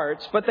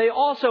hearts, but they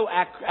also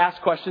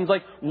ask questions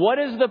like, what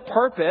is the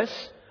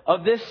purpose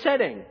of this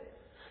setting?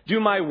 Do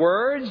my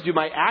words, do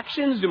my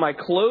actions, do my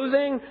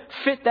clothing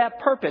fit that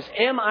purpose?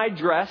 Am I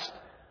dressed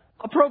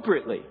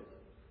appropriately?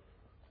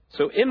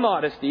 So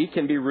immodesty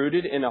can be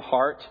rooted in a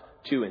heart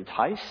to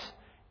entice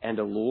and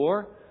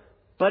allure,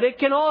 but it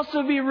can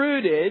also be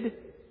rooted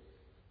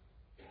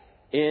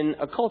in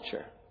a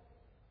culture,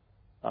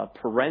 a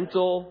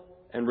parental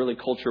and really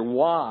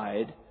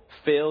culture-wide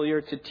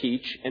failure to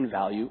teach and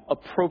value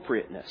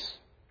appropriateness.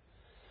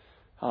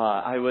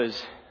 I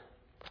was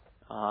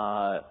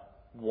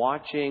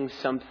watching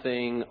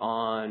something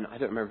on, I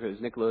don't remember if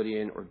it was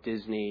Nickelodeon or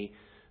Disney,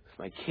 with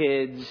my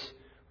kids.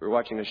 We were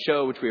watching a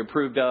show which we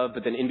approved of,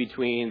 but then in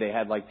between they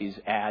had like these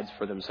ads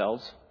for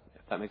themselves,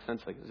 if that makes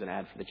sense. Like it was an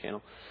ad for the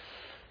channel.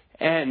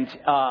 And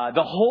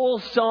the whole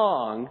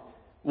song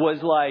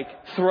was like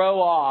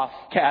throw off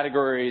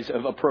categories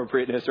of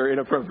appropriateness or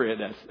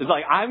inappropriateness. It's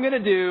like, I'm going to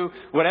do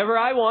whatever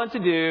I want to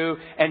do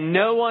and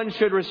no one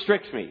should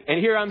restrict me. And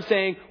here I'm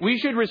saying we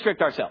should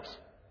restrict ourselves.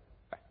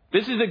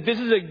 This is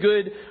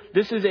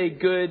a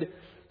good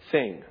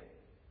thing.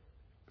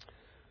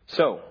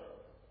 So,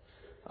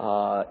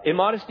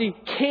 immodesty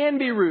can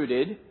be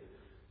rooted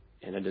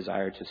in a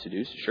desire to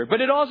seduce, sure,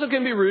 but it also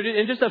can be rooted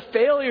in just a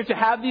failure to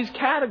have these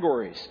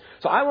categories.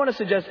 So I want to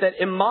suggest that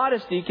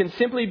immodesty can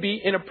simply be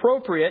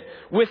inappropriate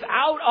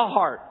without a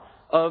heart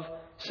of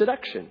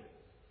seduction.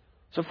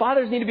 So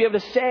fathers need to be able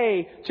to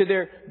say to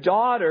their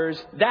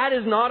daughters, that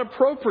is not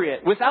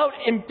appropriate, without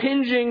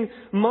impinging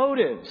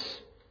motives.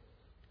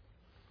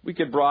 We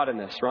could broaden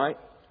this, right?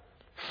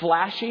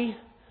 Flashy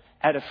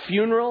at a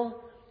funeral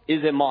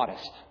is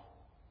immodest.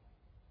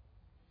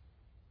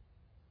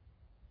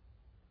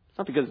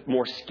 Not because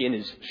more skin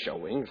is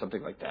showing or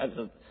something like that.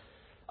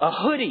 A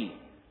hoodie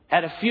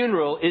at a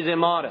funeral is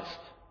immodest.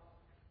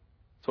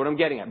 That's what I'm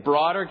getting at.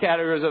 Broader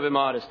categories of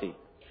immodesty.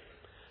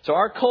 So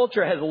our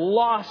culture has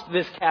lost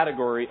this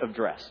category of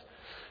dress.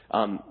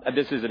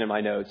 This isn't in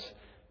my notes.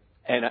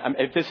 And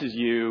if this is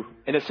you,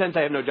 in a sense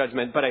I have no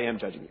judgment, but I am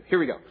judging you. Here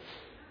we go.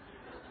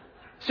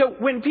 So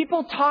when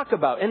people talk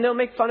about, and they'll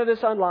make fun of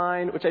this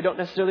online, which I don't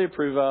necessarily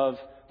approve of,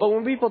 but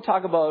when people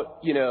talk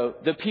about,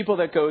 the people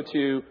that go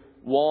to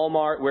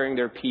Walmart wearing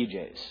their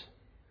PJs.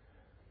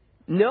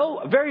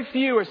 No, very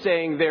few are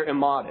saying they're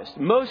immodest.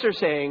 Most are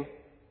saying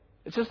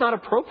it's just not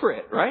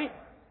appropriate, right?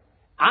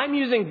 I'm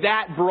using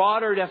that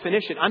broader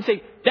definition. I'm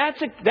saying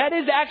that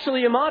is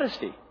actually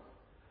immodesty.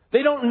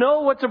 They don't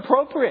know what's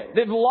appropriate.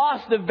 They've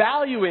lost the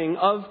valuing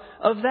of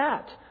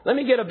that. Let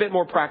me get a bit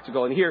more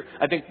practical. And here,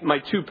 I think my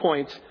 2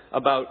 points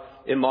about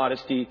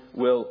immodesty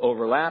will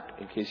overlap,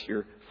 in case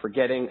you're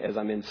forgetting, as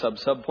I'm in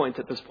sub points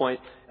at this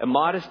point.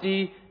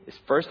 Immodesty is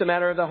first a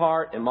matter of the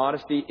heart.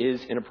 Immodesty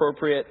is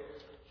inappropriate.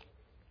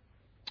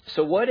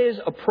 So what is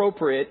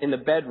appropriate in the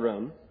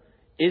bedroom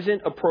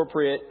isn't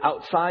appropriate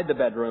outside the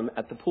bedroom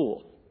at the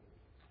pool.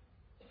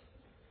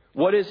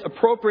 What is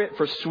appropriate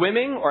for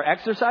swimming or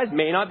exercise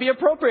may not be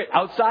appropriate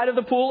outside of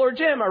the pool or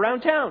gym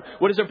around town.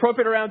 What is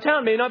appropriate around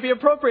town may not be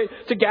appropriate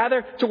to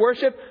gather to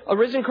worship a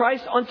risen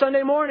Christ on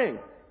Sunday morning.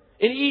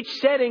 In each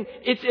setting,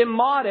 it's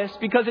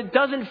immodest because it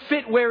doesn't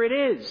fit where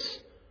it is.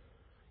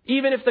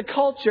 Even if the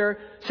culture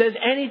says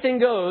anything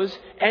goes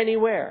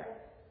anywhere.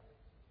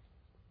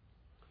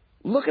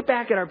 Look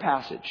back at our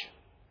passage.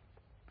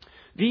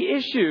 The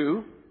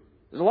issue,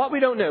 there's a lot we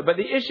don't know, but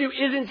the issue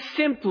isn't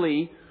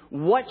simply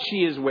what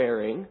she is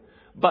wearing,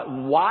 but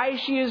why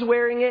she is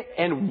wearing it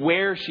and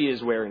where she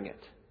is wearing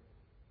it.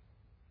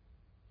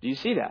 Do you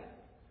see that?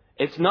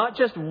 It's not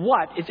just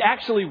what, it's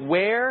actually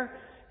where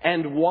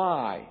and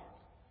why.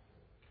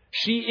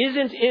 She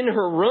isn't in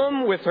her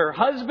room with her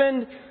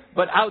husband,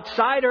 but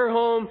outside her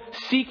home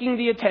seeking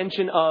the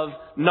attention of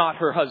not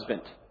her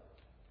husband.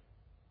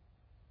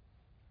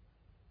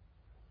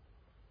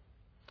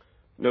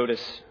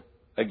 Notice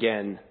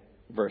again,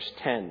 verse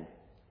 10.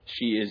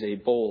 She is a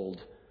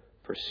bold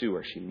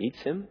pursuer. She meets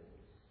him.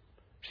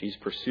 She's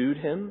pursued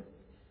him.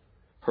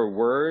 Her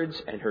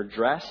words and her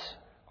dress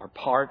are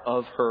part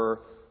of her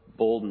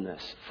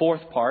boldness.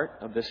 Fourth part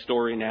of this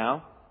story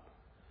now.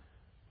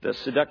 The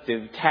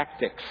seductive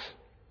tactics.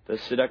 The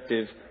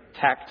seductive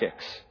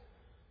tactics.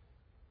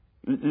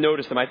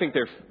 Notice them. I think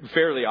they're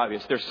fairly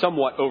obvious. They're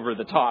somewhat over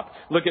the top.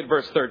 Look at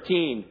verse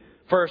 13.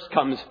 First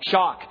comes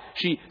shock.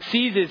 She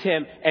seizes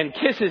him and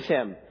kisses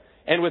him.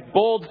 And with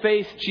bold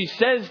face, she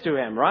says to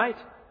him, right?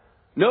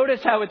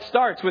 Notice how it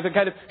starts with a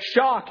kind of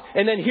shock.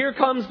 And then here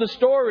comes the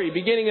story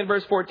beginning in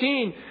verse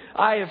 14.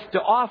 I have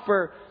to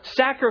offer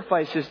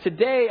sacrifices.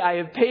 Today I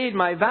have paid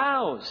my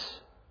vows.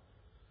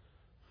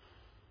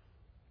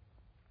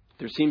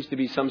 There seems to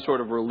be some sort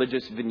of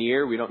religious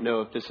veneer. We don't know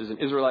if this is an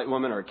Israelite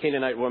woman or a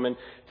Canaanite woman,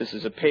 if this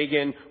is a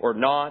pagan or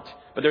not.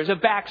 But there's a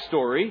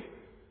backstory.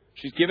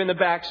 She's given the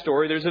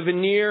backstory. There's a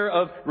veneer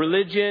of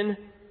religion.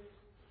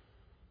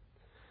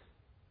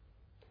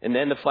 And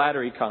then the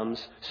flattery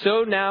comes.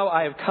 So now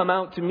I have come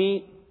out to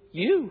meet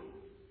you,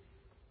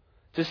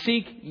 to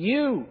seek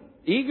you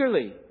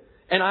eagerly.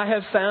 And I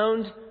have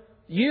found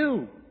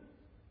you.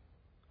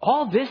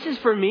 All this is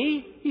for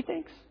me, he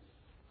thinks.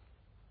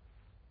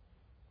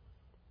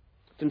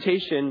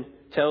 Temptation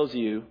tells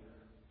you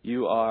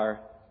you are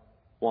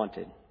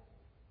wanted.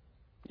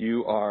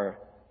 You are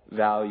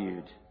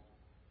valued.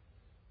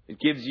 It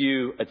gives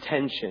you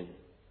attention.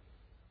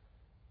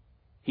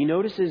 He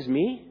notices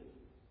me.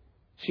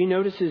 She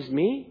notices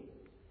me.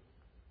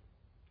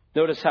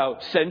 Notice how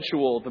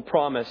sensual the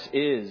promise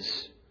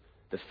is.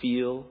 The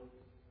feel,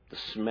 the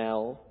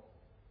smell.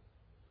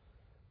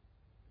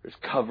 There's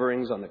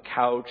coverings on the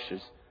couch.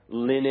 There's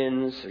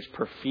linens. There's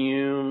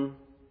perfume.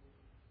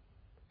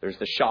 There's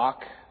the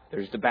shock.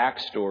 There's the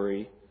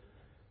backstory.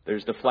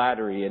 There's the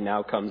flattery. And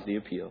now comes the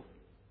appeal.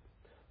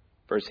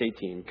 Verse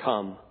 18.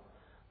 Come,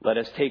 let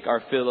us take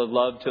our fill of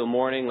love till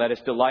morning. Let us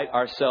delight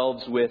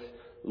ourselves with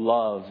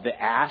love. The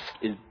ask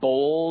is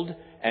bold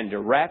and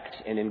direct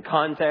and in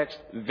context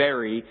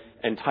very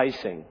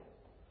enticing.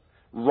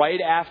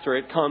 Right after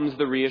it comes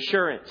the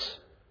reassurance.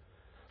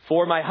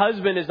 For my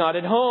husband is not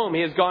at home.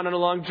 He has gone on a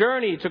long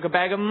journey. He took a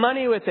bag of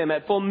money with him.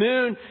 At full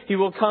moon, he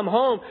will come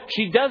home.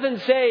 She doesn't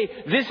say,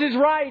 this is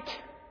right.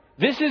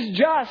 This is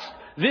just.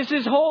 This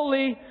is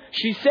holy.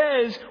 She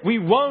says, we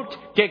won't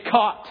get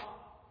caught.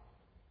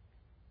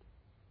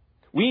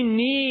 We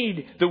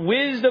need the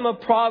wisdom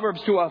of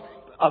Proverbs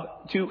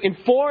to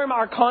inform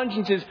our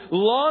consciences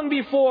long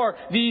before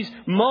these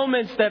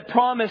moments that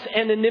promise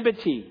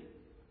anonymity.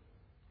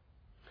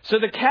 So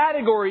the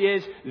category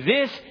is,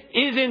 this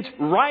isn't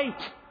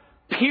right.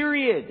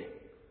 Period.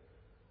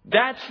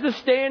 That's the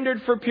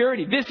standard for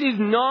purity. This is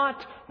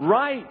not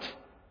right.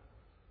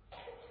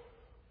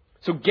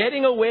 So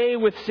getting away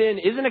with sin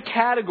isn't a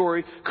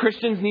category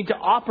Christians need to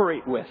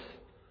operate with.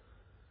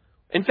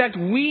 In fact,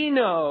 we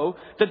know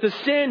that the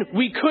sin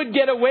we could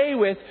get away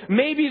with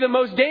may be the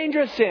most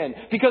dangerous sin,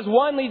 because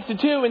 1 leads to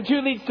 2 and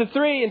 2 leads to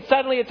 3, and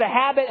suddenly it's a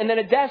habit and then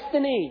a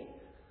destiny.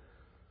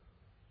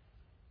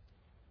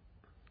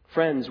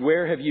 Friends,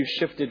 where have you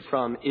shifted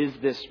from, is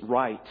this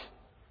right,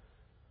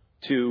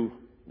 to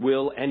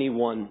will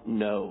anyone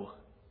know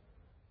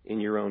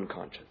in your own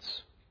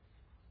conscience?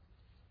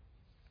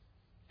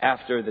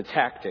 After the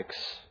tactics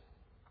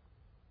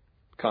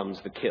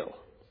comes the kill.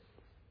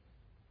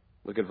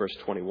 Look at verse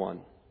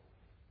 21.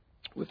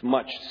 With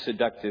much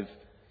seductive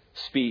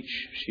speech,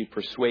 she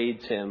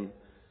persuades him.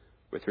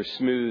 With her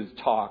smooth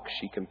talk,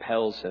 she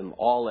compels him.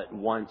 All at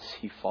once,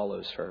 he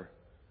follows her.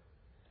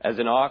 As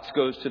an ox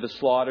goes to the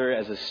slaughter,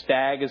 as a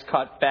stag is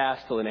caught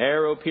fast till an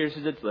arrow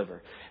pierces its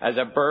liver, as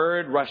a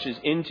bird rushes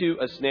into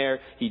a snare,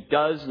 he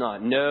does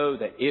not know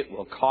that it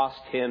will cost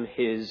him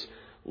his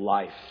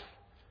life.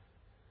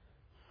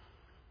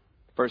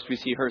 First we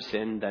see her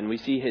sin, then we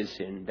see his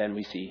sin, then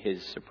we see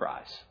his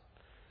surprise.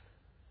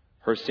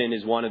 Her sin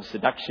is one of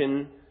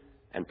seduction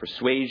and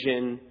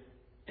persuasion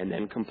and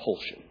then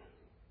compulsion.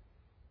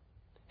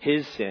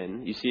 His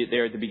sin, you see it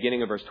there at the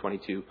beginning of verse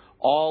 22,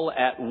 all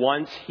at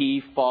once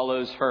he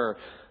follows her.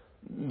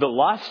 The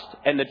lust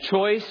and the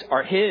choice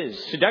are his.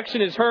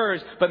 Seduction is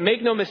hers, but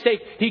make no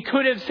mistake, he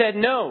could have said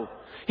no.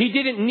 He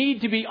didn't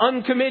need to be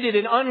uncommitted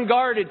and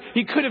unguarded.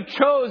 He could have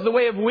chose the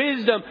way of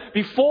wisdom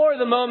before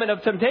the moment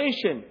of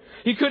temptation.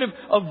 He could have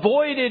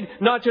avoided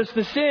not just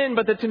the sin,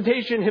 but the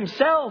temptation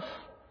himself.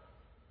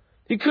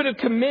 He could have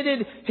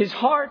committed his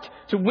heart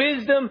to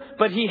wisdom,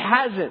 but he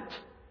hasn't.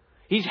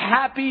 He's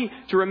happy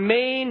to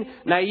remain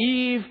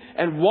naive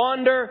and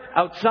wander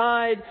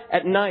outside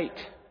at night.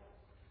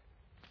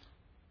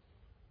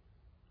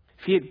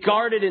 If he had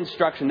guarded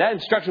instruction, that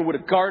instruction would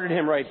have guarded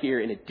him right here,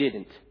 and it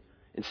didn't.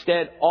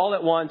 Instead, all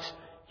at once,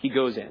 he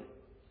goes in.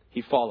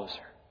 He follows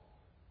her.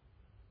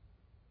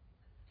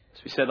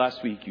 As we said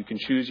last week, you can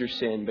choose your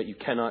sin, but you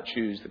cannot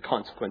choose the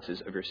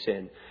consequences of your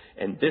sin.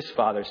 And this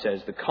father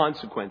says the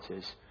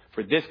consequences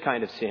for this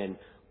kind of sin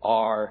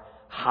are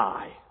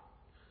high.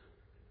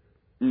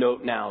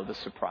 Note now the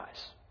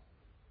surprise.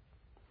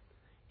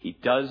 He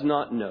does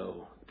not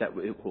know that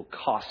it will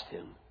cost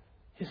him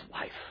his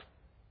life.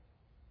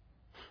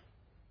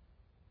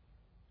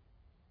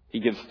 He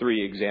gives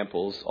 3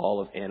 examples,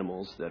 all of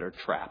animals that are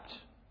trapped.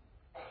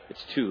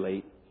 It's too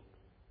late,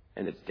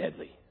 and it's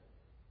deadly.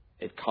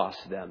 It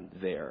costs them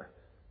their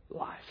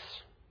lives.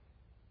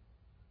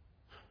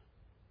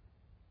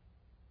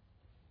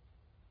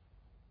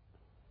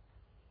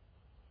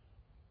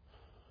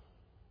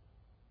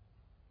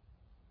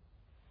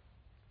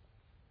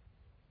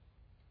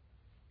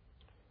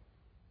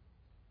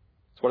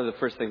 It's one of the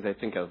first things I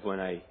think of when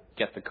I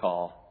get the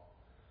call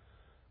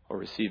or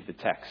receive the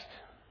text.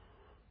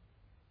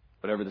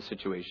 Whatever the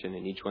situation,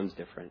 and each one's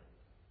different.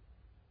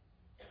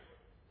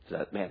 Is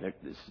that, man,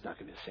 this is not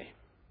going to be the same.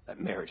 That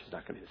marriage is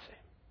not going to be the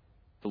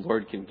same. The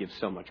Lord can give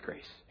so much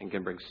grace and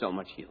can bring so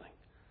much healing.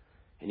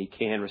 and He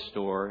can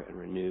restore and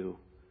renew.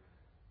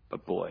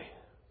 But boy,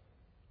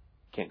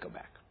 can't go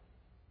back.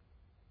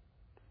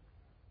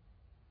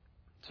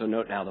 So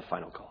note now the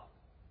final call.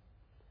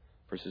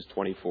 Verses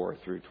 24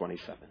 through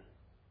 27.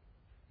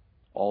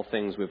 All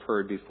things we've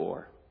heard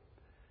before.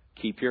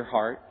 Keep your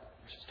heart.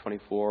 Verses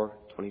 24,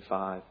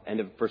 25. End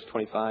of verse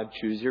 25.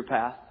 Choose your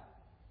path.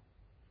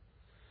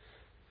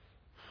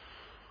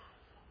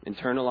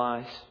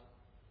 Internalize.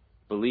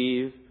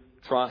 Believe.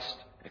 Trust.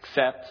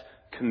 Accept.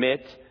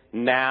 Commit.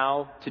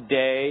 Now.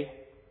 Today.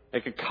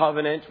 Make a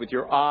covenant with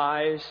your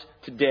eyes.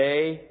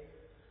 Today.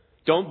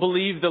 Don't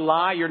believe the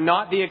lie. You're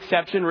not the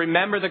exception.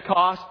 Remember the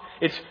cost.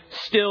 It's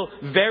still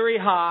very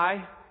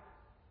high.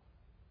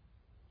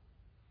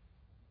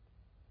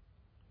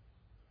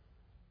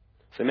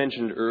 As I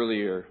mentioned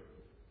earlier,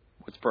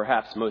 what's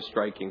perhaps most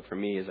striking for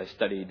me as I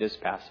study this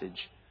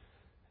passage,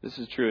 this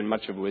is true in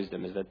much of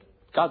wisdom, is that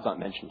God's not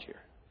mentioned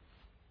here.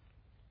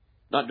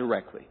 Not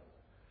directly.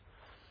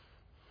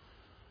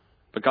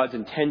 But God's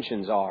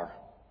intentions are.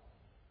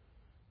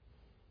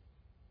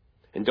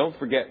 And don't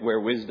forget where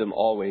wisdom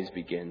always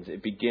begins.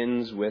 It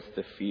begins with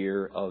the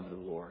fear of the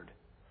Lord.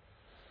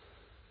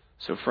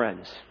 So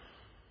friends,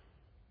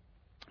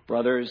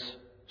 brothers,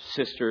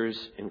 sisters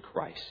in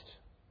Christ,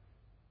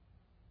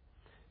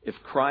 if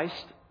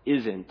Christ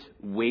isn't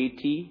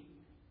weighty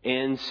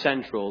and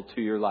central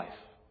to your life,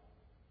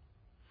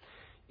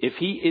 if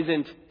He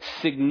isn't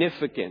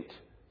significant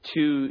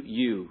to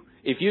you,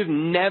 if you've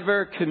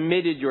never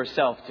committed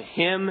yourself to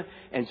Him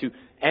and to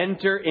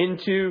enter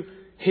into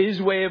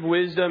His way of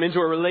wisdom, into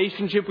a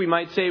relationship, we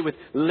might say, with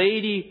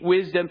Lady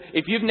Wisdom,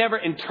 if you've never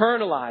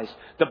internalized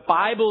the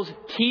Bible's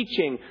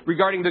teaching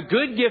regarding the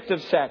good gift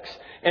of sex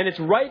and its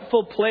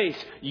rightful place,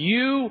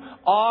 you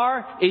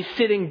are a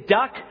sitting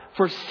duck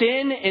for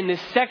sin in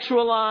this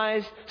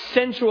sexualized,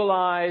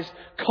 sensualized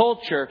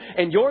culture.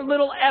 And your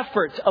little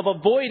efforts of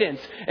avoidance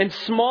and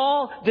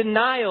small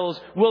denials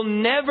will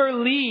never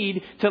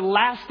lead to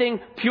lasting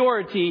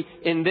purity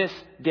in this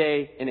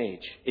day and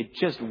age. It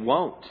just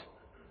won't.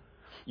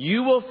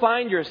 You will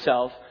find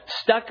yourself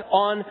stuck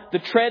on the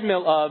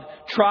treadmill of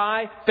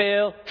try,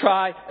 fail,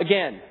 try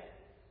again.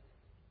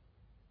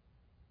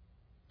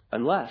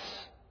 Unless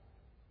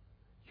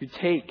you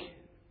take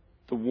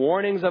the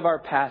warnings of our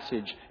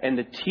passage and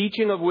the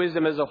teaching of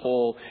wisdom as a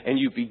whole, and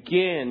you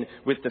begin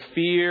with the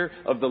fear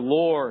of the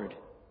Lord,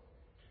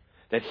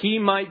 that He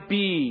might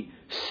be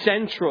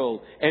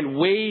central and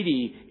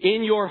weighty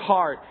in your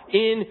heart,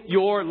 in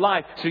your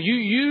life. So you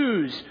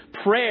use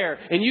prayer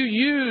and you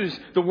use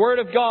the Word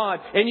of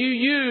God and you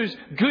use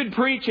good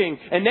preaching,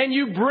 and then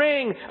you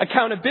bring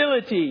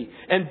accountability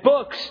and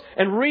books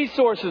and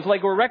resources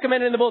like were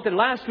recommended in the bulletin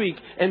last week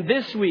and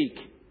this week.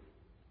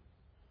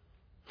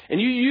 And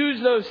you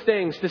use those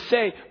things to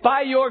say,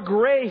 by your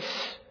grace,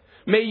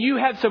 may you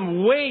have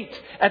some weight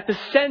at the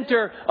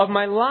center of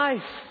my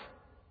life.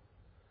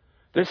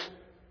 This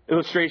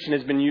illustration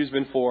has been used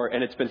before,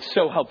 and it's been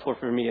so helpful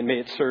for me, and may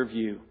it serve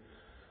you.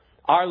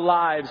 Our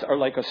lives are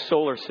like a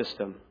solar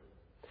system.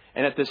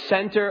 And at the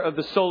center of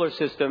the solar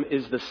system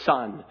is the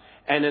sun.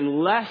 And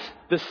unless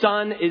the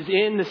sun is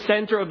in the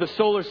center of the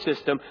solar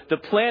system, the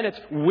planets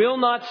will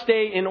not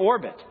stay in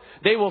orbit.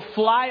 They will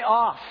fly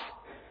off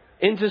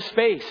into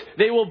space.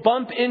 They will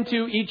bump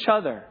into each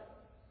other.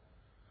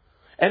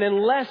 And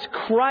unless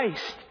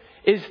Christ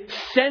is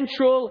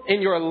central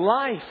in your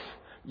life,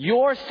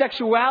 your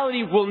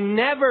sexuality will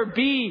never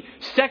be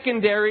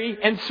secondary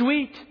and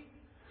sweet.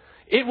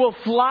 It will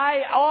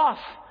fly off.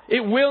 It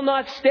will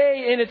not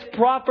stay in its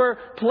proper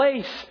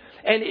place.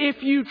 And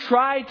if you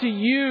try to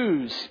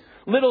use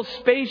little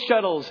space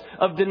shuttles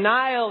of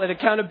denial and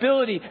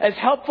accountability, as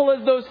helpful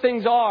as those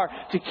things are,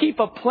 to keep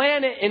a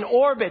planet in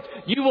orbit,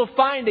 you will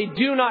find they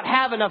do not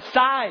have enough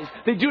size.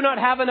 They do not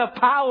have enough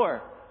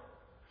power.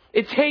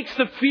 It takes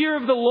the fear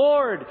of the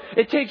Lord.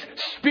 It takes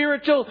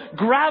spiritual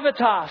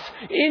gravitas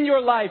in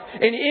your life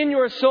and in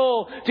your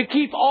soul to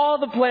keep all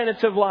the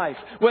planets of life,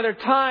 whether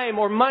time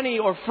or money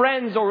or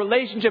friends or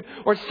relationship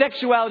or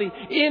sexuality,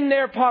 in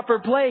their proper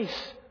place.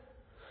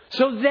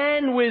 So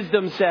then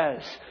wisdom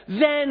says,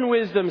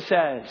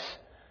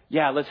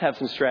 yeah, let's have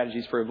some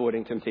strategies for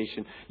avoiding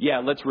temptation. Yeah,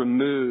 let's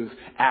remove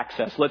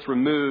access. Let's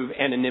remove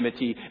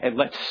anonymity, and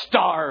let's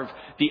starve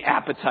the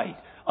appetite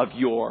of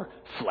your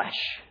flesh.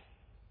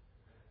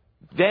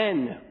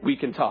 Then we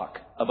can talk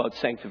about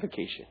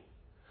sanctification.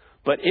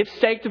 But if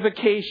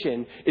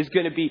sanctification is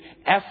going to be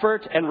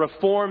effort and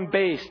reform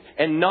based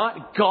and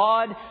not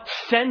God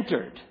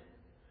centered,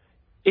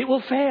 it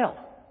will fail.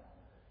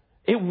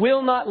 It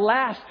will not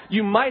last.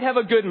 You might have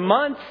a good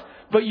month,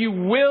 but you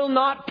will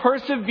not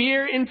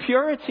persevere in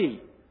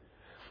purity.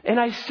 And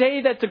I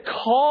say that to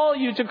call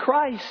you to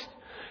Christ,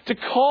 to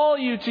call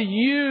you to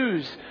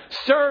use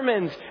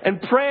sermons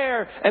and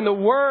prayer and the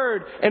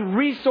Word and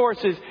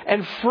resources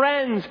and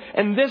friends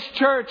and this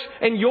church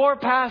and your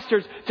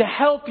pastors to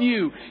help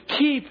you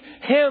keep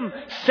Him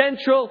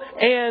central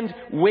and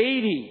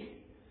weighty.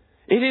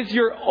 It is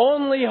your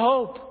only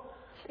hope.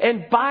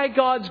 And by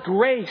God's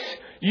grace,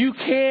 you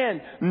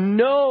can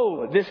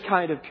know this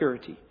kind of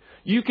purity.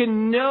 You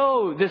can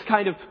know this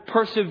kind of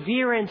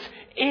perseverance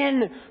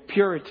in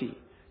purity.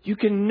 You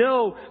can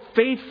know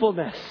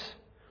faithfulness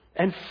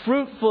and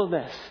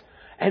fruitfulness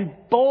and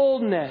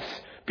boldness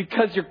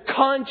because your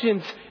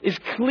conscience is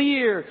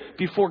clear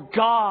before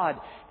God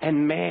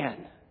and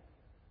man.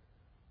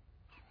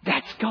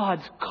 That's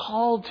God's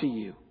call to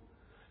you.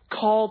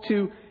 Call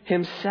to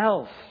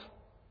himself.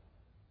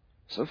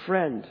 So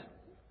friend,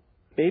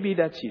 maybe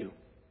that's you.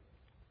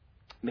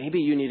 Maybe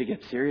you need to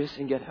get serious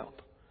and get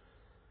help.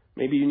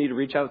 Maybe you need to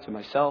reach out to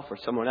myself or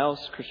someone else,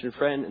 Christian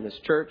friend in this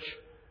church.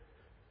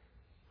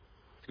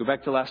 Go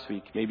back to last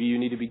week. Maybe you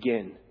need to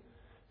begin.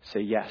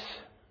 Say yes.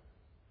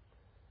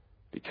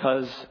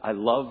 Because I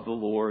love the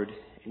Lord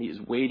and he is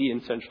weighty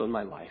and central in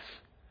my life,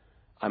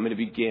 I'm going to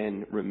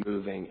begin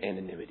removing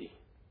anonymity.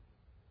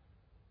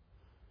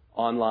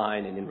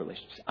 Online and in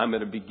relationships. I'm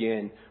going to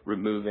begin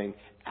removing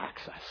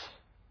access.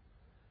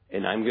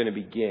 And I'm going to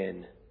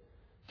begin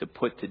to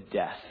put to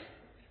death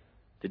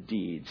the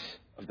deeds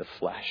of the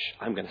flesh.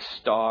 I'm going to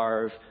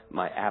starve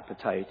my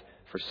appetite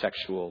for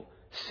sexual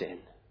sin.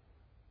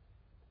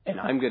 And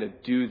I'm going to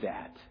do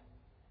that.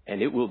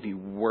 And it will be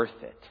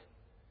worth it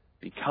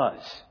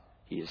because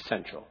he is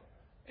central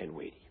and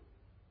weighty.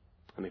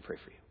 Let me pray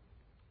for you.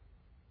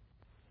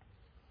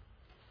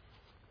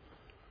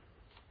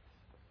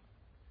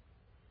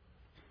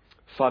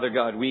 Father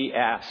God, we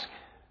ask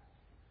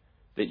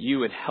that you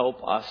would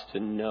help us to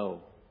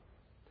know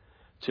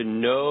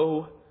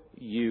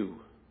you.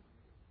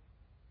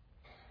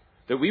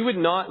 That we would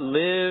not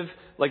live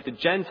like the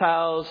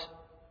Gentiles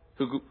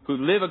who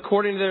live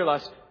according to their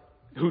lusts,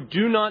 who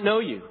do not know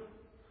you.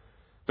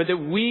 But that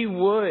we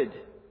would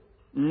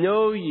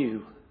know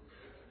you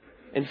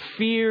and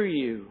fear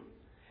you.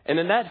 And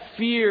then that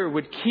fear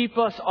would keep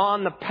us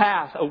on the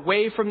path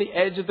away from the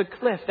edge of the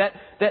cliff.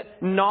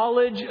 That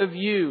knowledge of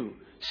you,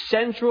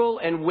 central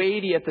and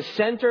weighty at the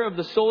center of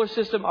the solar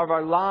system of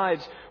our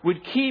lives,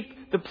 would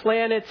keep the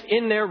planets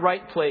in their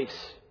right place.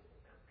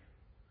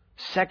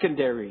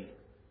 Secondary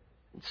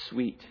and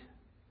sweet.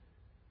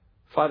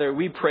 Father,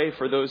 we pray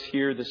for those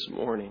here this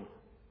morning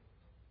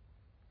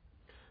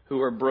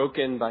who are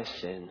broken by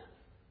sin.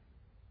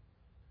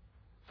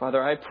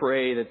 Father, I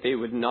pray that they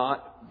would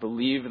not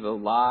believe the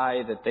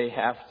lie that they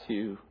have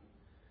to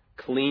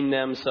clean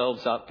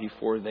themselves up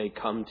before they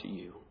come to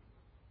you.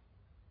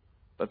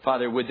 But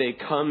Father, would they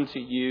come to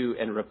you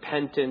in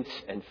repentance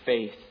and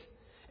faith,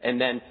 and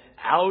then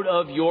out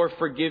of your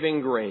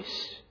forgiving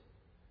grace,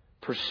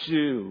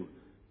 pursue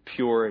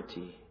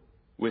purity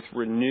with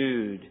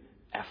renewed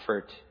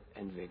effort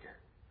and vigor.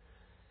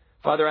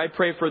 Father, I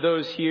pray for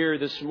those here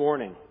this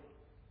morning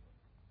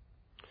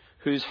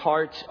whose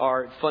hearts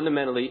are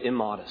fundamentally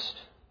immodest.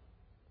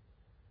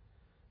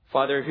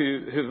 Father,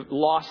 who've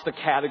lost the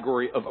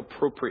category of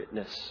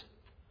appropriateness.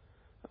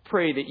 I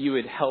pray that you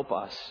would help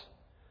us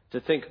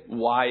to think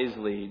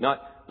wisely,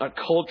 not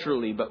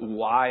culturally, but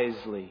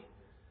wisely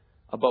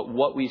about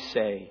what we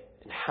say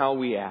and how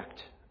we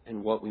act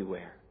and what we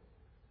wear.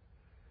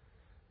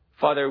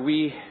 Father,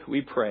 we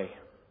pray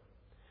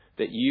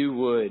that you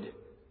would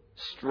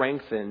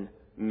strengthen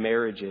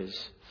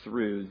marriages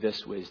through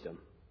this wisdom.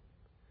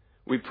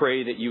 We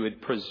pray that you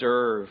would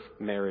preserve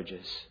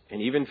marriages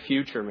and even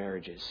future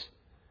marriages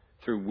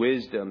through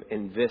wisdom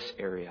in this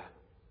area.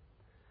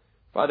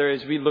 Father,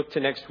 as we look to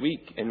next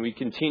week and we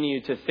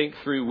continue to think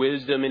through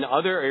wisdom in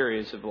other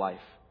areas of life,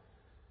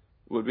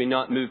 would we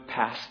not move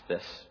past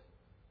this,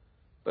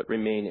 but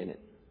remain in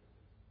it?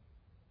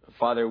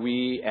 Father,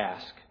 we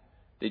ask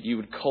that you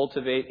would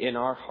cultivate in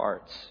our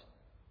hearts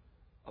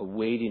a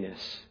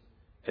weightiness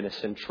and a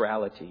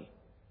centrality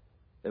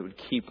that would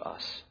keep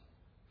us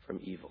from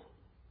evil.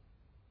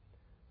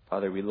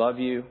 Father, we love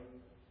you,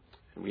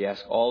 and we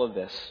ask all of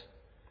this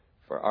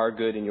for our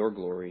good and your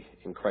glory.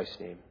 In Christ's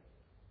name.